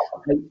a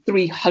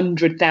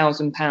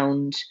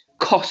 £300,000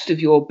 cost of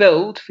your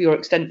build for your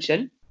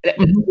extension, that's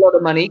a lot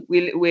of money.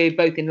 We're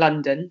both in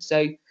London,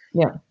 so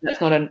yeah,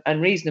 that's not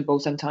unreasonable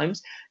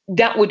sometimes.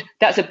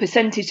 That's a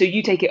percentage. So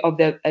you take it of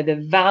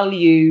the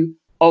value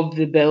of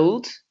the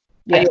build,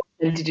 and your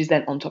percentage is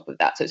then on top of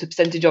that. So it's a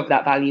percentage of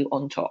that value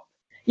on top.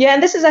 Yeah,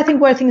 and this is, I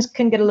think, where things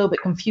can get a little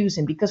bit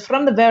confusing, because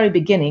from the very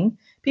beginning,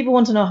 people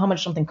want to know how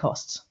much something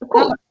costs.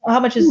 How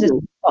much is this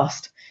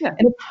cost? Yeah.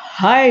 And it's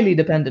highly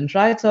dependent,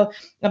 right? So,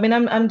 I mean,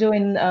 I'm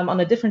doing on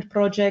a different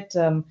project,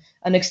 an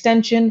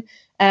extension,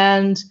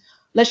 and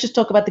let's just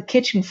talk about the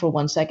kitchen for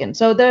 1 second.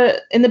 So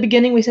in the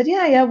beginning, we said,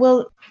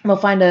 we'll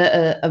find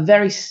a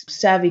very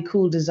savvy,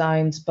 cool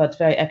designs, but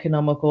very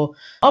economical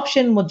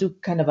option. We'll do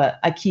kind of a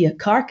IKEA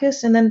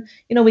carcass, and then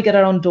we get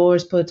our own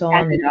doors put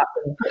on.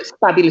 Put a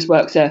fabulous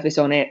work surface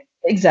on it.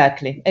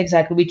 Exactly.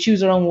 We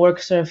choose our own work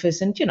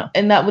surface, and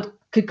and that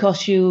could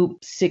cost you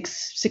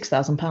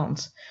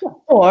 £6,000. Yeah.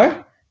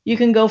 Or you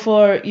can go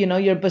for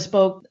your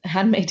bespoke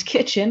handmade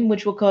kitchen,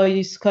 which will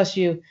cost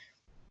you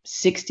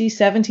 60,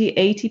 70,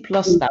 80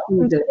 plus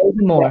thousands,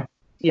 maybe more.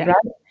 Yeah. Right?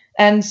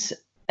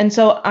 And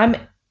so I'm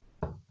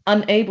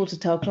unable to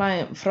tell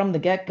client from the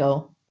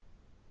get-go,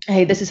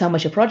 hey, this is how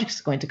much your project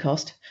is going to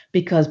cost,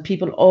 because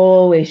people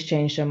always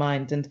change their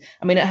mind. And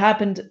I mean, it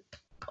happened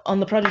on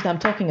the project I'm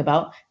talking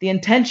about. The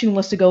intention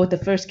was to go with the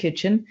first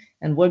kitchen,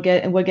 and we're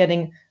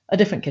getting a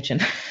different kitchen.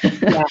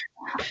 Yeah.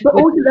 But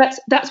also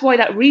that's why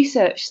that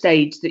research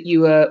stage that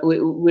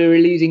we're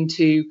alluding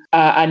to,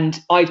 and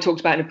I've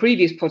talked about in a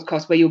previous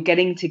podcast, where you're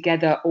getting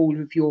together all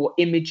of your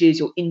images,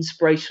 your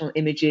inspirational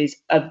images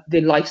of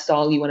the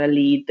lifestyle you want to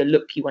lead, the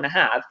look you want to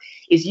have,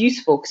 is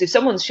useful. Because if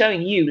someone's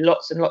showing you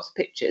lots and lots of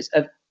pictures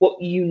of what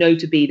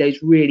to be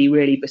those really,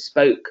 really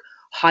bespoke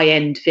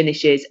high-end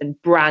finishes and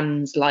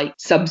brands like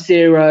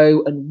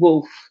Sub-Zero and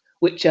Wolf,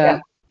 which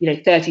are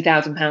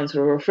 £30,000 for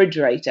a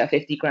refrigerator,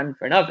 50 grand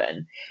for an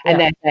oven, and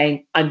they're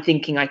saying, I'm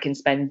thinking I can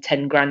spend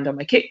 10 grand on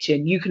my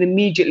kitchen, you can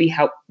immediately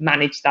help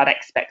manage that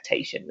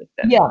expectation with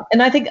them. Yeah,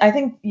 and I think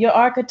your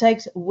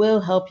architect will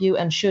help you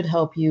and should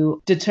help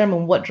you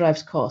determine what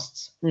drives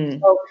costs.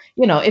 So,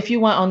 if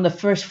you want on the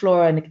first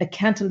floor a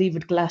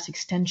cantilevered glass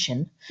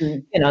extension,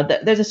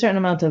 there's a certain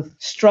amount of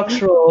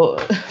structural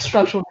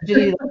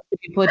rigidity that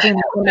you put in.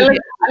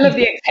 I love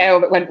the exhale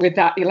that went with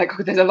that. You're like,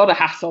 oh, there's a lot of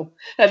hassle.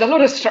 There's a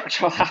lot of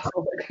structural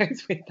hassle that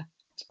goes with that.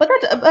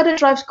 But it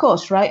drives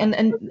cost, right? And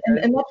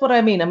that's what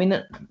I mean. I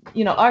mean,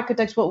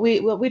 architects, what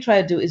we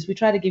try to do is we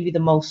try to give you the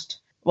most.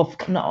 Well,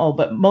 not all,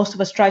 but most of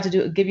us try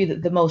to give you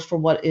the most for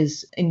what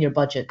is in your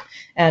budget.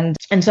 And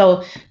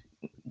so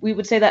we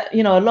would say that,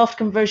 a loft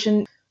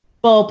conversion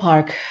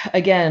ballpark,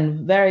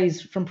 again,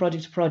 varies from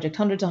project to project,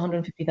 100 to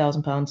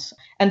 150,000 pounds.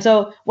 And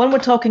so when we're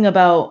talking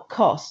about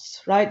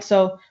costs, right?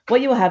 So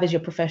what you have is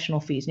your professional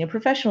fees. And your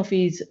professional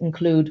fees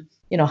include,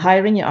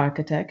 hiring your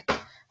architect,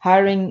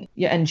 hiring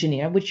your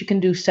engineer, which you can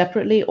do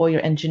separately, or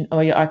your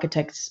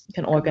architects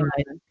can organize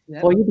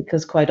for you,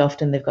 because quite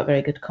often they've got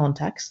very good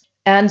contacts.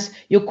 And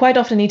you'll quite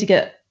often need to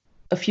get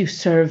a few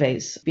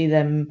surveys, be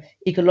them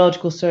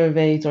ecological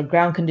surveys or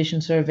ground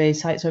condition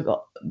surveys, site survey.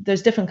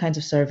 There's different kinds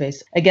of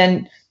surveys.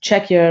 Again,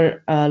 check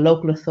your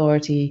local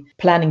authority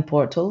planning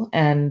portal,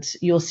 and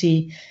you'll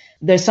see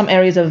there's some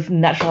areas of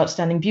natural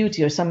outstanding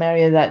beauty, or some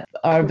areas that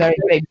are very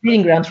great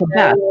breeding grounds for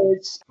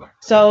bats.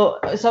 So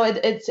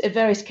it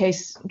varies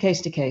case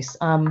to case.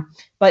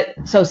 But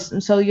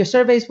so your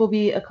surveys will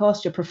be a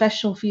cost, your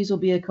professional fees will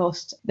be a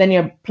cost, then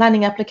your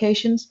planning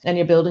applications, and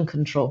your building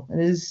control. It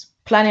is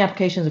planning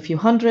applications a few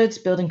hundreds,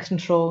 building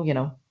control,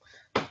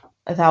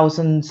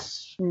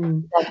 thousands.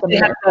 They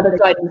have a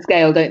sliding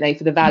scale, don't they,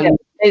 for the value?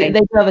 Yeah, they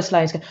do have a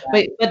sliding scale,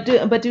 right.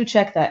 but do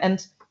check that.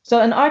 And so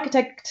an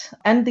architect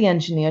and the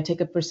engineer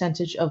take a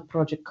percentage of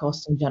project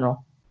costs in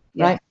general,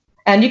 right?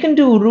 And you can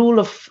do rule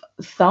of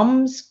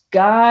thumbs,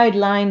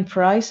 guideline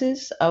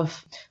prices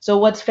of, so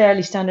what's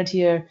fairly standard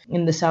here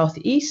in the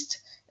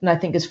Southeast, and I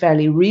think is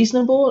fairly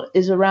reasonable,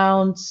 is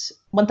around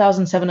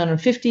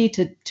 1,750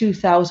 to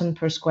 2,000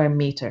 per square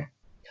meter.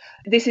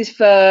 This is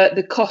for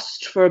the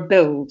cost for a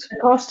build. The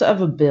cost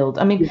of a build.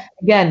 I mean,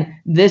 again,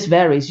 this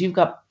varies. You've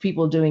got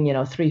people doing,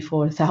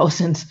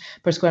 3,000-4,000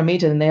 per square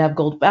meter, and they have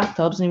gold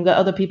bathtubs, and you've got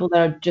other people that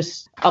are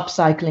just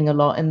upcycling a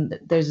lot, and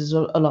theirs is a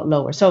lot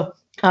lower. So,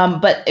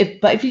 but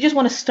if you just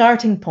want a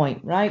starting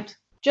point, right?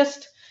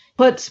 Just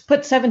put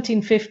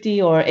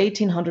 1,750 or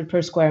 1,800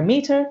 per square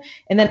meter,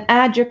 and then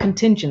add your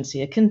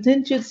contingency. A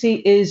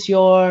contingency is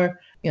your,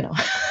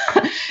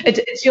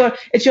 it's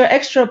your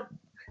extra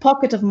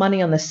pocket of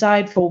money on the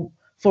side for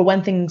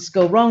when things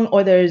go wrong,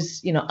 or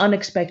there's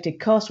unexpected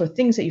costs or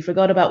things that you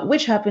forgot about,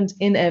 which happens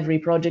in every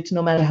project,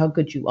 no matter how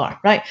good you are,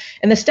 right?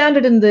 And the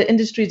standard in the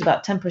industry is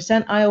about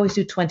 10%. I always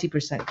do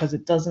 20% because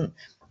it doesn't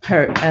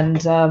hurt.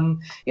 And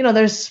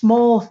there's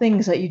small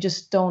things that you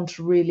just don't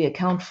really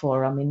account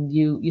for. I mean,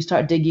 you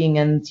start digging,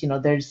 and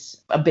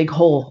there's a big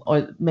hole,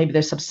 or maybe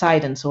there's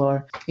subsidence,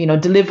 or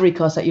delivery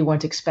costs that you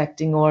weren't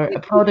expecting, or a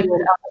product.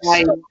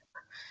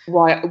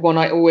 One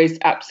I always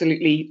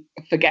absolutely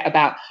forget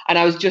about. And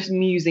I was just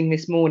musing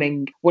this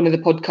morning, one of the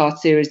podcast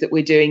series that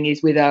we're doing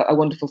is with a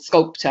wonderful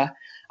sculptor.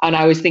 And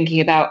I was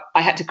thinking about,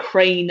 I had to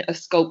crane a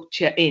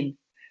sculpture in,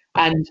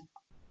 and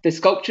the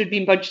sculpture had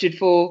been budgeted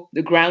for,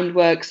 the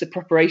groundworks, the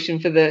preparation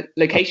for the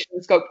location of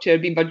the sculpture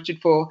had been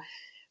budgeted for,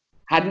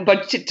 hadn't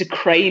budgeted to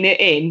crane it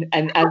in.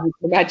 And as you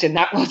can imagine,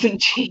 that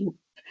wasn't cheap.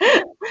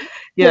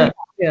 Yeah.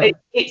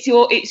 It's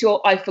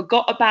your, I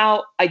forgot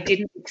about, I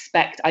didn't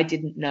expect, I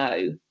didn't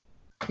know.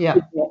 Yeah,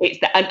 it's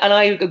that, and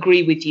I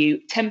agree with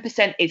you.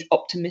 10% is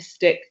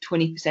optimistic,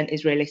 20%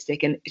 is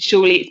realistic, and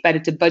surely it's better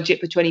to budget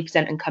for 20%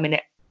 and come in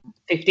at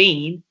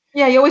 15.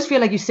 Yeah, you always feel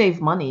like you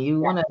save money. You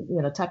want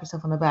to tap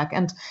yourself on the back.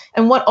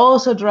 And what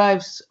also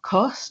drives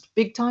cost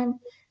big time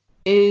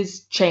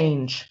is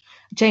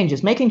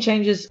changes, making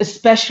changes,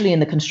 especially in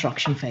the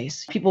construction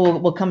phase. People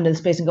will come into the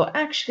space and go,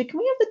 actually, can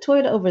we have the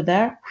toilet over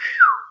there?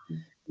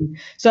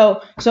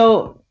 So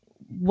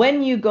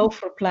when you go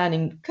for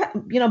planning,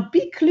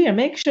 be clear,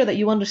 make sure that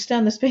you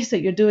understand the space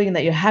that you're doing and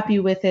that you're happy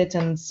with it.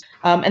 And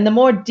the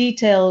more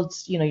detailed,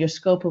 your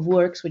scope of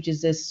works, which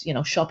is this,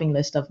 shopping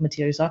list of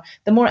materials are,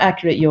 the more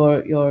accurate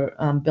your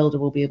builder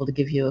will be able to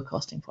give you a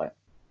costing for it.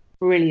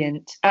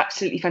 Brilliant.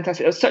 Absolutely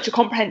fantastic. It was such a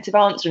comprehensive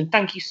answer. And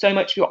thank you so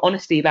much for your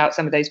honesty about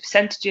some of those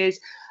percentages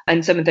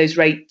and some of those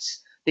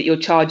rates that you're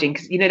charging.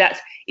 Because,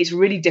 it's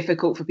really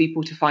difficult for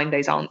people to find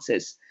those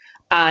answers.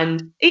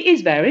 And it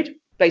is varied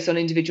based on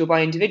individual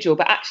by individual,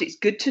 but actually it's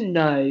good to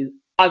know,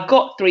 I've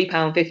got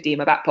 £3.50 in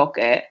my back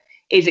pocket.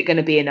 Is it going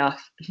to be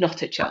enough?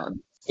 Not a chance.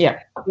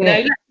 Yeah.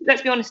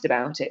 Let's be honest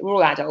about it. We're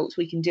all adults.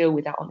 We can deal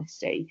with that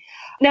honesty.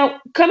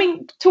 Now,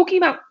 talking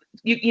about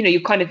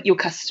your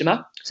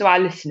customer, so our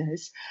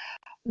listeners,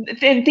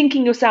 then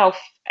thinking yourself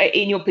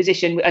in your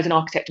position as an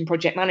architect and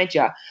project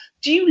manager,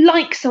 do you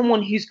like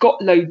someone who's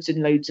got loads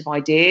and loads of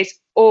ideas,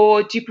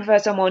 or do you prefer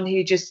someone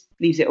who just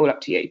leaves it all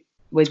up to you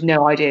with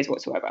no ideas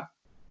whatsoever?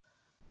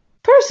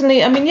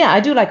 Personally, I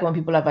do like when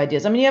people have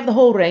ideas. You have the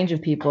whole range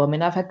of people.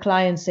 I've had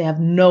clients, they have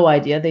no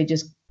idea. They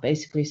just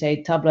basically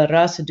say, tabula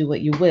rasa, do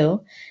what you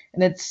will.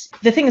 And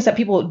the thing is that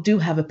people do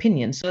have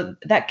opinions. So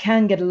that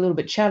can get a little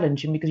bit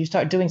challenging, because you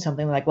start doing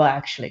something like, well,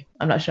 actually,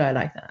 I'm not sure I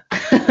like that.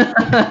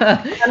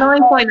 And I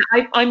find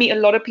that I meet a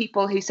lot of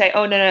people who say,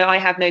 oh, no, I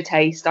have no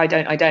taste. I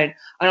don't. And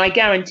I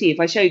guarantee if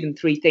I show them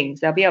 3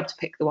 things, they'll be able to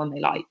pick the one they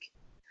like.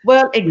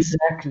 Well,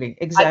 exactly.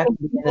 I think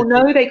people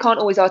know they can't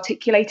always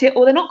articulate it,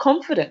 or they're not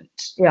confident.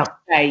 Yeah.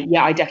 Say,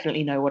 yeah, I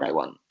definitely know what I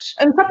want.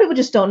 And some people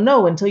just don't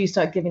know until you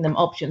start giving them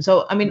options.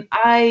 So, I mean,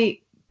 I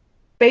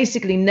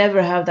basically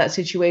never have that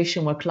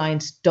situation where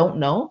clients don't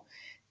know.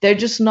 They're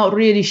just not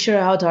really sure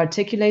how to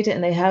articulate it,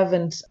 and they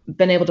haven't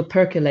been able to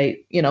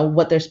percolate,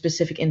 what their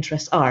specific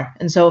interests are.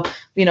 And so,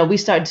 we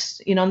start,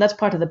 and that's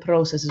part of the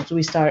process, is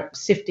we start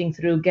sifting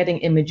through, getting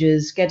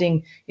images,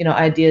 getting,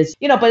 ideas,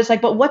 but it's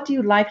like, but what do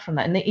you like from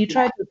that? And then you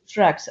try to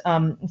extract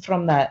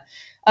from that.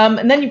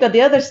 And then you've got the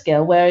other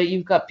scale where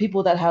you've got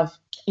people that have,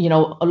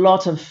 a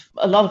lot of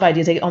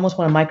ideas. They almost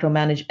want to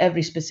micromanage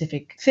every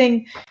specific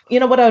thing.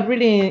 What I would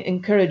really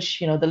encourage,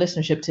 the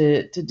listenership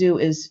to do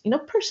is,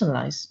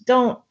 personalize.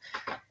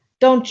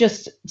 Don't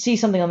just see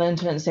something on the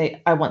internet and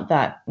say, I want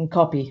that, and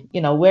copy.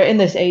 We're in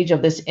this age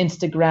of this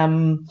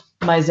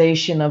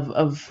Instagramization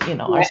of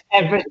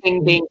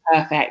everything being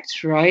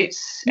perfect, right?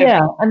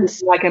 Yeah. And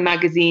it's like a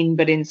magazine,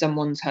 but in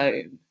someone's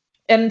home.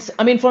 And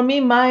I mean, for me,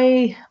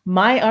 my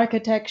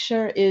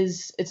architecture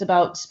it's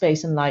about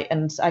space and light,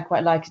 and I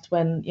quite like it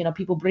when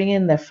people bring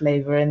in their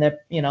flavor and their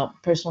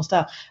personal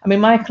style. I mean,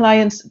 my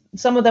clients,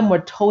 some of them were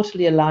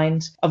totally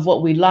aligned of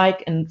what we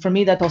like, and for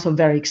me that's also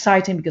very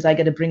exciting because I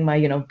get to bring my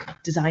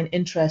design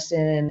interest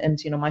in and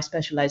my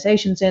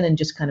specializations in and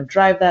just kind of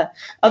drive that.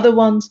 Other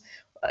ones,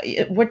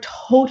 we're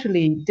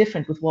totally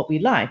different with what we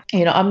like.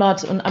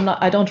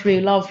 I don't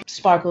really love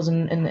sparkles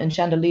and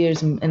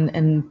chandeliers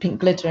and pink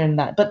glitter and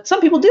that, but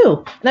some people do,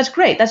 and that's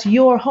great. That's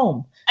your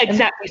home.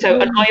 Exactly.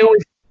 And I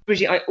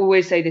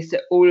always say this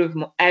to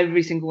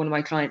every single one of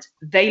my clients.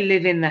 They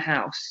live in the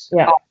house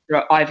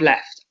after I've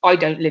left. I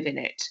don't live in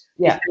it.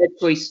 Yeah. It's their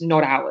choice,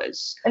 not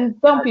ours. And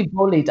don't be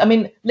bullied. I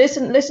mean,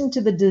 listen to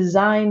the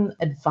design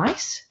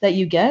advice that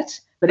you get,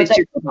 but it's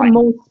just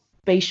more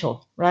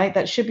spatial, right?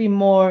 That should be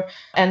more.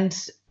 And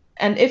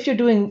if you're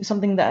doing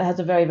something that has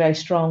a very, very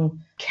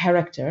strong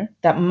character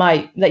that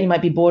you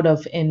might be bored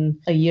of in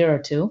a year or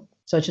two,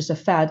 so it's just a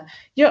fad,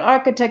 your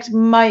architects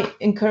might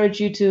encourage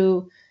you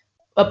to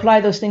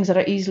apply those things that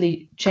are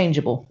easily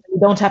changeable. You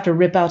don't have to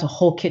rip out a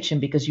whole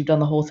kitchen because you've done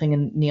the whole thing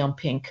in neon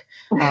pink.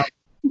 With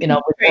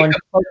orange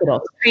polka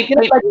dots.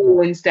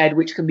 Instead,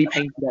 which can be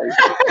painted over.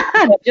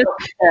 Just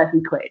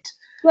 30 quid.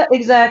 Yeah,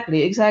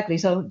 exactly.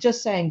 So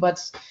just saying,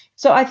 but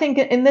so I think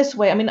in this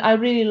way, I mean, I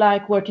really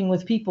like working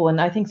with people, and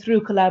I think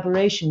through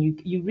collaboration,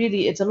 you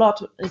really, it's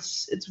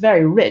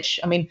very rich.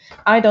 I mean,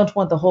 I don't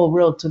want the whole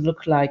world to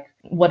look like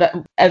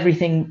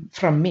everything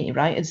from me,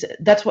 right?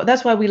 That's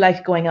why we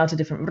like going out to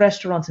different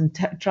restaurants and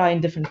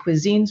trying different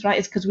cuisines, right?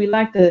 It's because we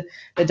like the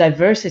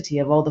diversity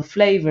of all the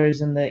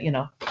flavors and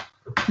the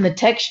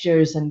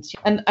textures, and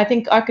I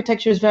think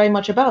architecture is very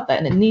much about that,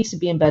 and it needs to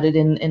be embedded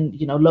in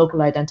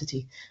local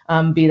identity,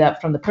 be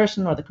that from the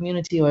person or the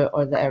community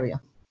or the area.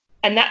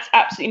 And that's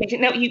absolutely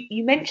amazing. Now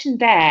you mentioned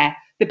there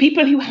the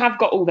people who have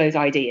got all those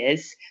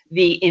ideas,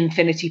 the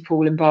infinity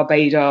pool in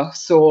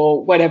Barbados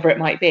or whatever it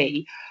might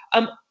be.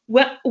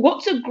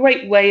 What's a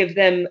great way of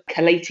them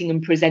collating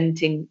and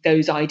presenting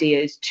those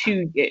ideas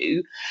to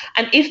you?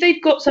 And if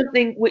they've got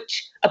something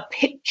which a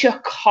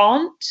picture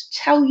can't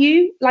tell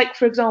you, like,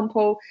 for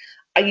example,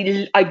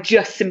 I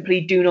just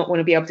simply do not want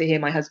to be able to hear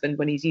my husband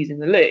when he's using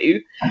the loo.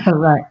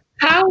 Right.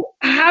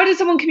 How does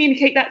someone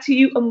communicate that to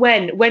you, and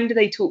when do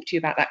they talk to you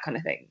about that kind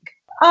of thing?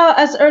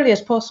 As early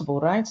as possible,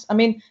 right? I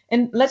mean,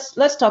 and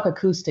let's talk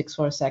acoustics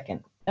for a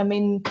second. I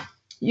mean,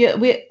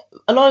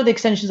 a lot of the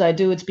extensions I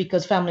do, it's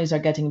because families are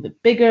getting a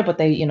bit bigger, but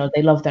they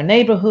love their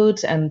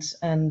neighborhoods, and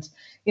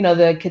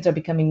the kids are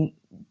becoming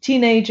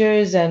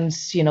teenagers, and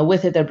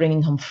with it they're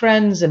bringing home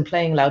friends and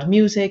playing loud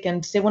music,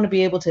 and they want to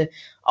be able to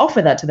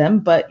offer that to them,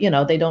 but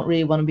they don't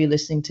really want to be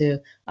listening to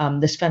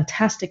this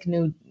fantastic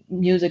new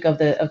music of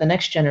the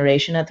next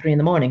generation at 3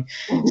 a.m.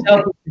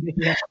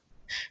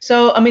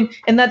 So I mean,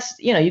 and that's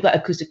you've got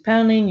acoustic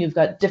paneling, you've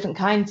got different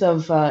kinds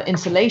of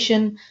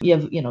insulation,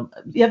 you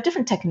have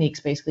different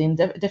techniques basically, and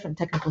different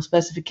technical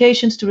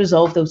specifications to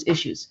resolve those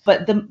issues.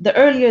 But the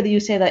earlier that you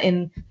say that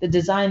in the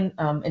design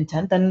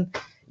intent, then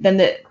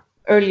the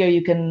earlier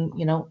you can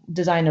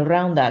design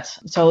around that.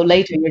 So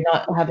later you're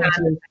not having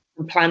to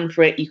plan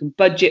for it, you can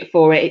budget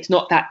for it. It's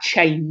not that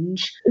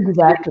change.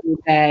 Exactly.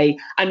 Okay.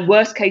 And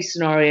worst case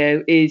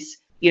scenario is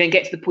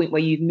get to the point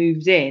where you've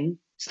moved in,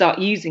 start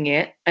using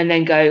it, and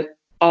then go,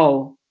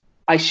 oh,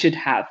 I should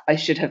have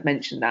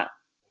mentioned that.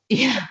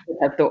 Yeah. I should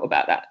have thought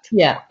about that.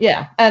 Yeah.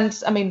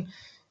 And I mean,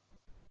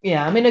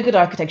 a good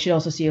architect should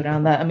also see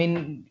around that. I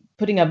mean,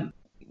 putting up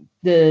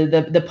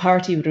the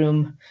party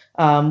room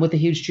with a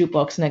huge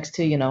jukebox next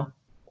to,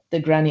 the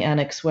granny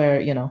annex where,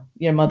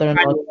 your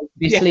mother-in-law will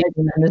be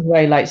sleeping and is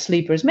very light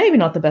sleepers, maybe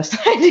not the best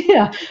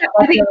idea.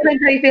 I think it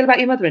depends how you feel about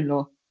your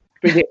mother-in-law,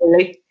 Bridget,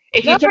 really.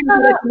 If you don't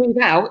want to move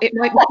out, it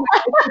might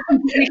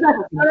be.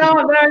 No,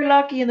 I'm very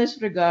lucky in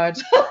this regard.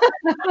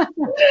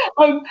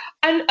 And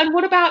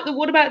what about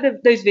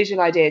those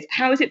visual ideas?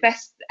 How is it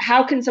best?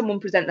 How can someone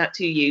present that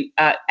to you?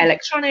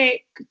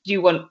 Electronic? Do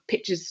you want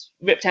pictures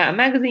ripped out of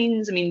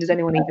magazines? I mean, does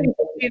anyone even?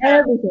 do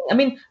that? Everything. I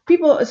mean,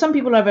 some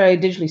people are very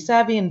digitally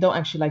savvy and don't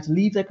actually like to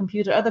leave their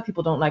computer. Other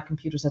people don't like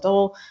computers at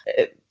all.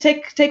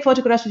 Take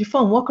photographs with your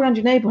phone. Walk around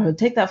your neighborhood.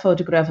 Take that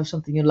photograph of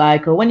something you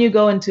like. Or when you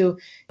go into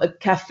a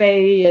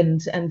cafe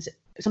and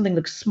something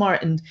looks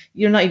smart and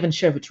you're not even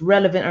sure if it's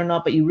relevant or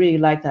not, but you really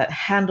like that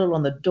handle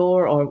on the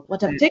door or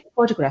whatever, take a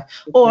photograph.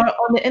 Or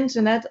on the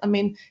internet, I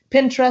mean,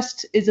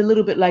 Pinterest is a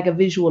little bit like a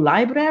visual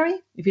library.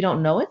 If you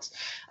don't know it,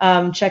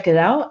 check it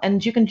out.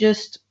 And you can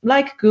just,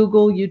 like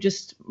Google, you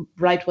just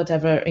write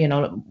whatever,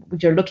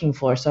 what you're looking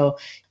for. So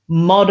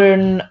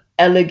modern,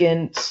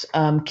 elegant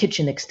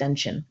kitchen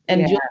extension.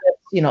 And you get,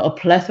 a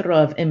plethora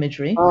of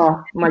imagery.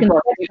 Oh my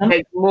God,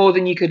 there's more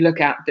than you could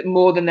look at,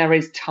 more than there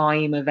is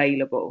time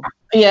available.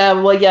 Yeah,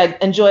 well,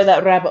 enjoy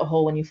that rabbit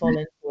hole when you fall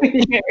into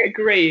it. Yeah,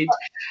 agreed.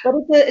 But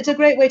it's a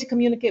great way to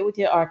communicate with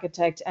your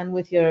architect and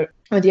with your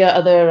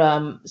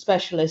other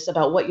specialists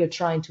about what you're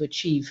trying to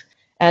achieve.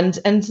 And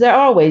there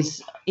are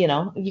ways,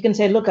 you can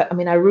say, look, I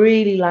mean, I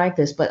really like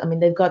this, but I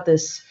mean, they've got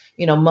this,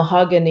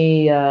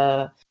 mahogany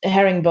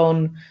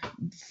herringbone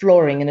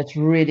flooring and it's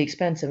really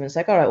expensive. And it's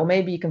like, all right, well,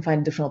 maybe you can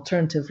find a different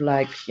alternative,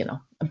 like,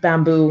 a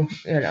bamboo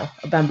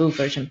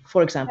version,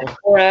 for example.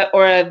 Or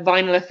a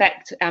vinyl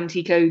effect.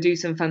 Amtico do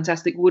some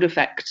fantastic wood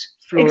effect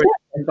flooring.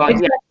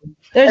 Exactly.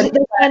 There's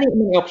many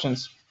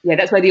options. Yeah,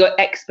 that's where the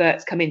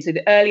experts come in. So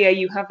the earlier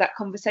you have that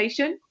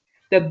conversation,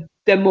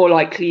 the more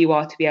likely you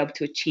are to be able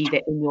to achieve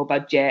it in your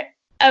budget.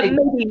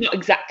 Maybe not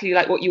exactly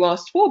like what you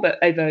asked for, but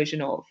a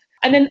version of.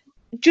 And then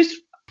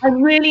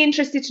I'm really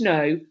interested to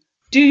know,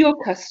 do your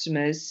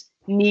customers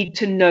need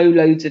to know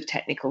loads of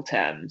technical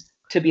terms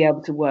to be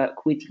able to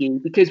work with you?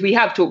 Because we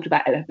have talked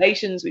about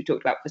elevations, we've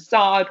talked about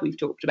facade, we've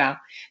talked about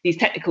these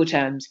technical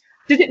terms.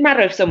 Does it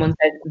matter if someone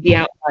says the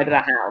outside of the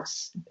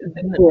house,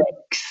 the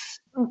bricks?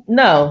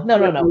 No.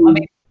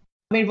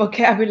 I mean,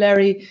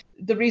 vocabulary,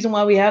 the reason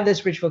why we have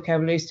this rich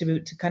vocabulary is to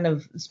kind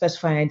of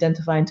specify and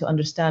identify and to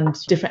understand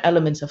different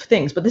elements of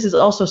things. But this is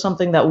also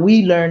something that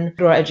we learn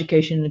through our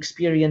education and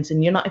experience,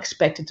 and you're not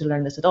expected to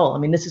learn this at all. I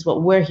mean, this is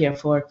what we're here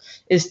for,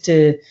 is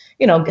to,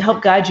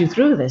 help guide you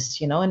through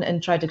this,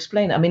 and try to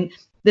explain it. I mean,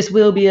 this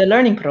will be a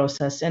learning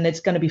process and it's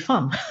going to be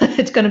fun.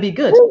 It's going to be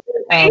good.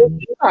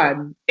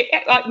 Fun.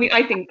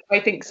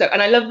 I think so.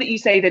 And I love that you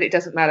say that it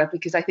doesn't matter,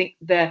 because I think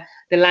the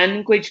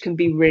language can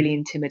be really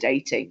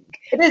intimidating.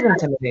 It is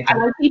intimidating.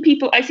 And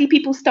I see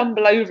people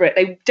stumble over it.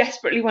 They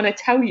desperately want to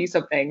tell you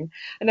something.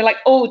 And they're like,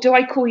 oh, do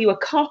I call you a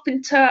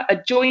carpenter, a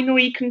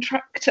joinery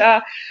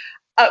contractor?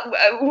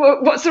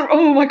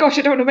 Oh my gosh,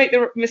 I don't want to make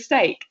the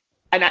mistake.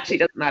 And actually it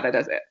doesn't matter,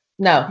 does it?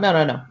 No.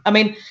 I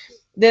mean,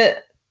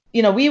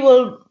 we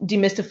will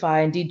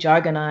demystify and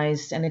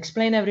de-jargonize and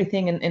explain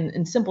everything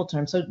in simple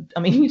terms. So,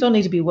 I mean, you don't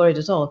need to be worried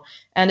at all.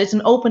 And it's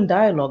an open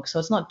dialogue. So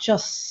it's not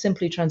just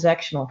simply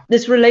transactional.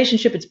 This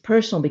relationship, it's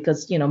personal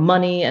because,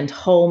 money and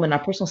home and our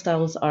personal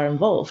styles are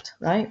involved,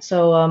 right?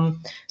 So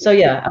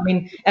yeah, I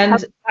mean,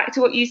 and back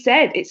to what you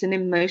said, it's an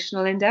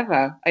emotional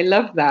endeavor. I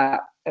love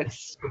that. And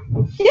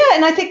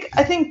I think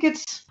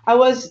it's. I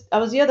was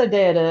the other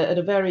day at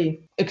a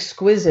very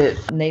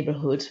exquisite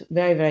neighborhood,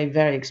 very, very,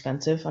 very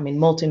expensive. I mean,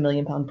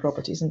 multi-million-pound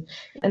properties, and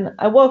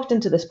I walked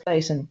into this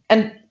place and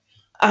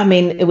I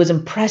mean, it was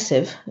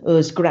impressive. It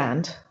was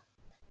grand,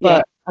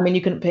 but I mean,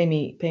 you couldn't pay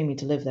me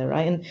to live there,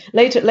 right? And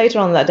later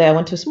on that day, I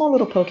went to a small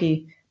little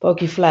pokey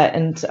flat,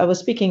 and I was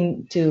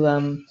speaking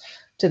to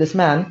this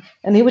man,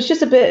 and he was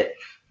just a bit.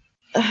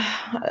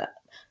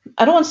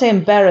 I don't want to say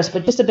embarrassed,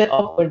 but just a bit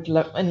awkward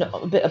and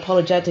a bit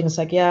apologetic. It's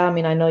like, yeah, I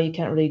mean, I know you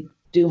can't really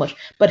do much,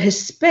 but his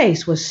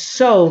space was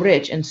so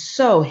rich and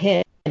so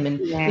him, and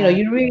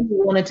you really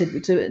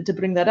wanted to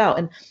bring that out.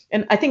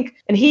 And I think,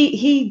 and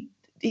the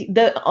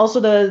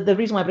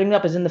reason why I bring it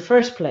up is, in the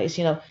first place,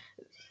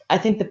 I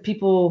think the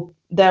people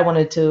there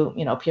wanted to,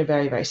 appear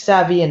very, very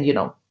savvy, and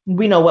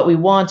we know what we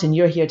want, and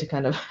you're here to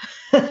kind of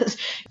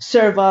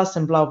serve us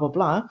and blah blah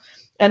blah.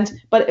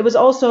 But it was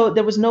also,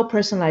 there was no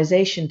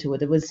personalization to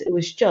it. It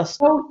was just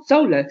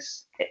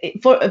soulless.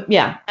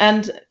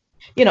 And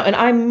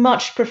I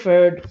much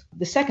preferred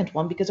the second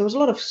one because there was a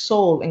lot of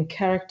soul and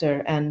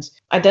character and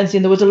identity,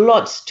 and there was a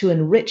lot to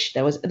enrich.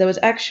 There was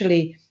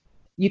actually,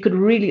 you could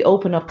really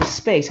open up the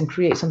space and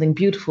create something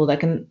beautiful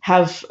that can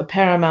have a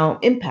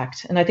paramount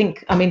impact. And I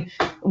think, I mean,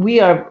 we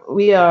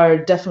are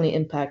definitely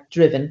impact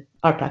driven,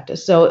 our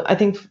practice. So I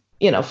think,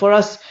 for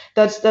us,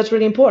 that's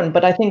really important.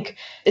 But I think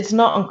it's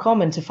not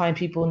uncommon to find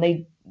people, and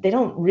they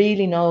don't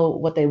really know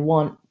what they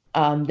want.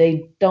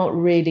 They don't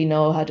really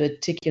know how to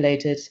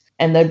articulate it,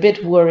 and they're a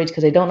bit worried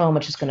because they don't know how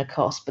much it's going to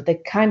cost. But they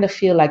kind of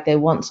feel like they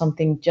want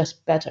something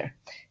just better,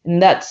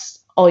 and that's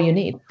all you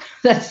need.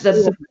 That's the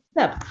first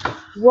step.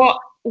 What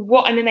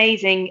an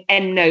amazing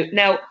end note.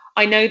 Now,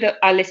 I know that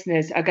our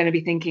listeners are going to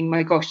be thinking,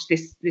 my gosh,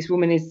 this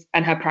woman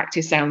and her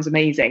practice sounds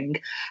amazing.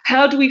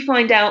 How do we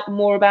find out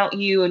more about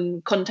you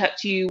and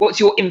contact you? What's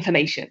your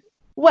information?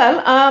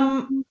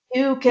 Well,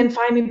 you can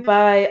find me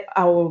by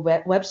our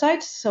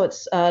website. So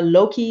it's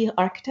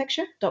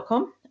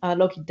lokiarchitecture.com,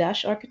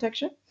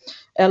 Loki-architecture,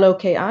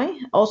 LOKI.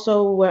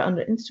 Also, we're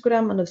under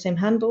Instagram under the same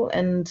handle,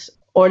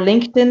 or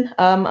LinkedIn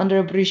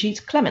under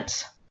Brigitte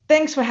Clements.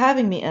 Thanks for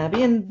having me,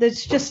 Abby. And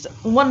there's just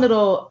one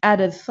little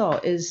added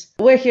thought is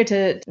we're here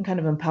to kind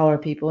of empower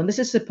people, and this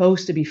is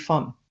supposed to be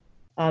fun.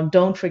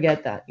 Don't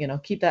forget that,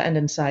 keep that end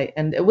in sight.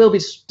 And it will be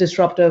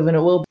disruptive and it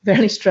will be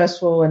very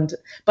stressful,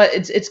 but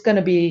it's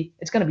gonna be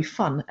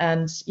fun,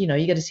 and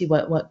you get to see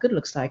what good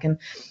looks like. And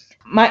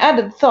my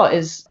added thought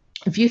is,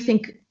 if you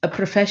think a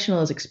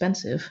professional is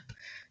expensive,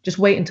 just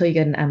wait until you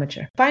get an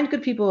amateur. Find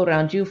good people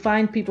around you,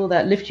 find people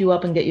that lift you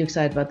up and get you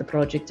excited about the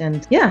project,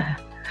 and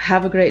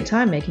have a great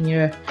time making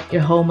your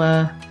home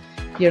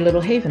your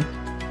little haven.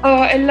 Oh,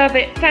 I love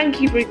it.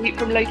 Thank you, Brigitte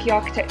from Loki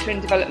Architecture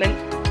and Development.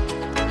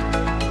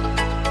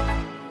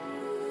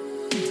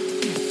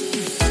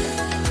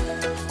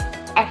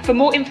 For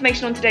more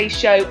information on today's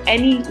show,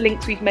 any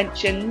links we've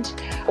mentioned,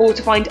 or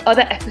to find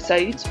other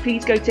episodes,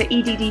 please go to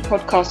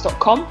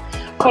eddpodcast.com.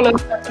 Follow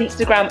us on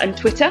Instagram and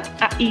Twitter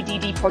at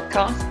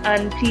eddpodcast,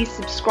 and please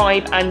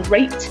subscribe and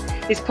rate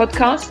this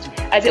podcast,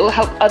 as it will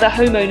help other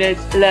homeowners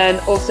learn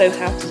also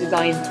how to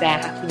design their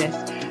happiness.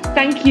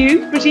 Thank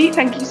you, Brigitte.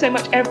 Thank you so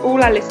much,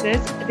 all our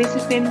listeners. This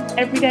has been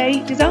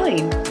Everyday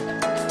Design.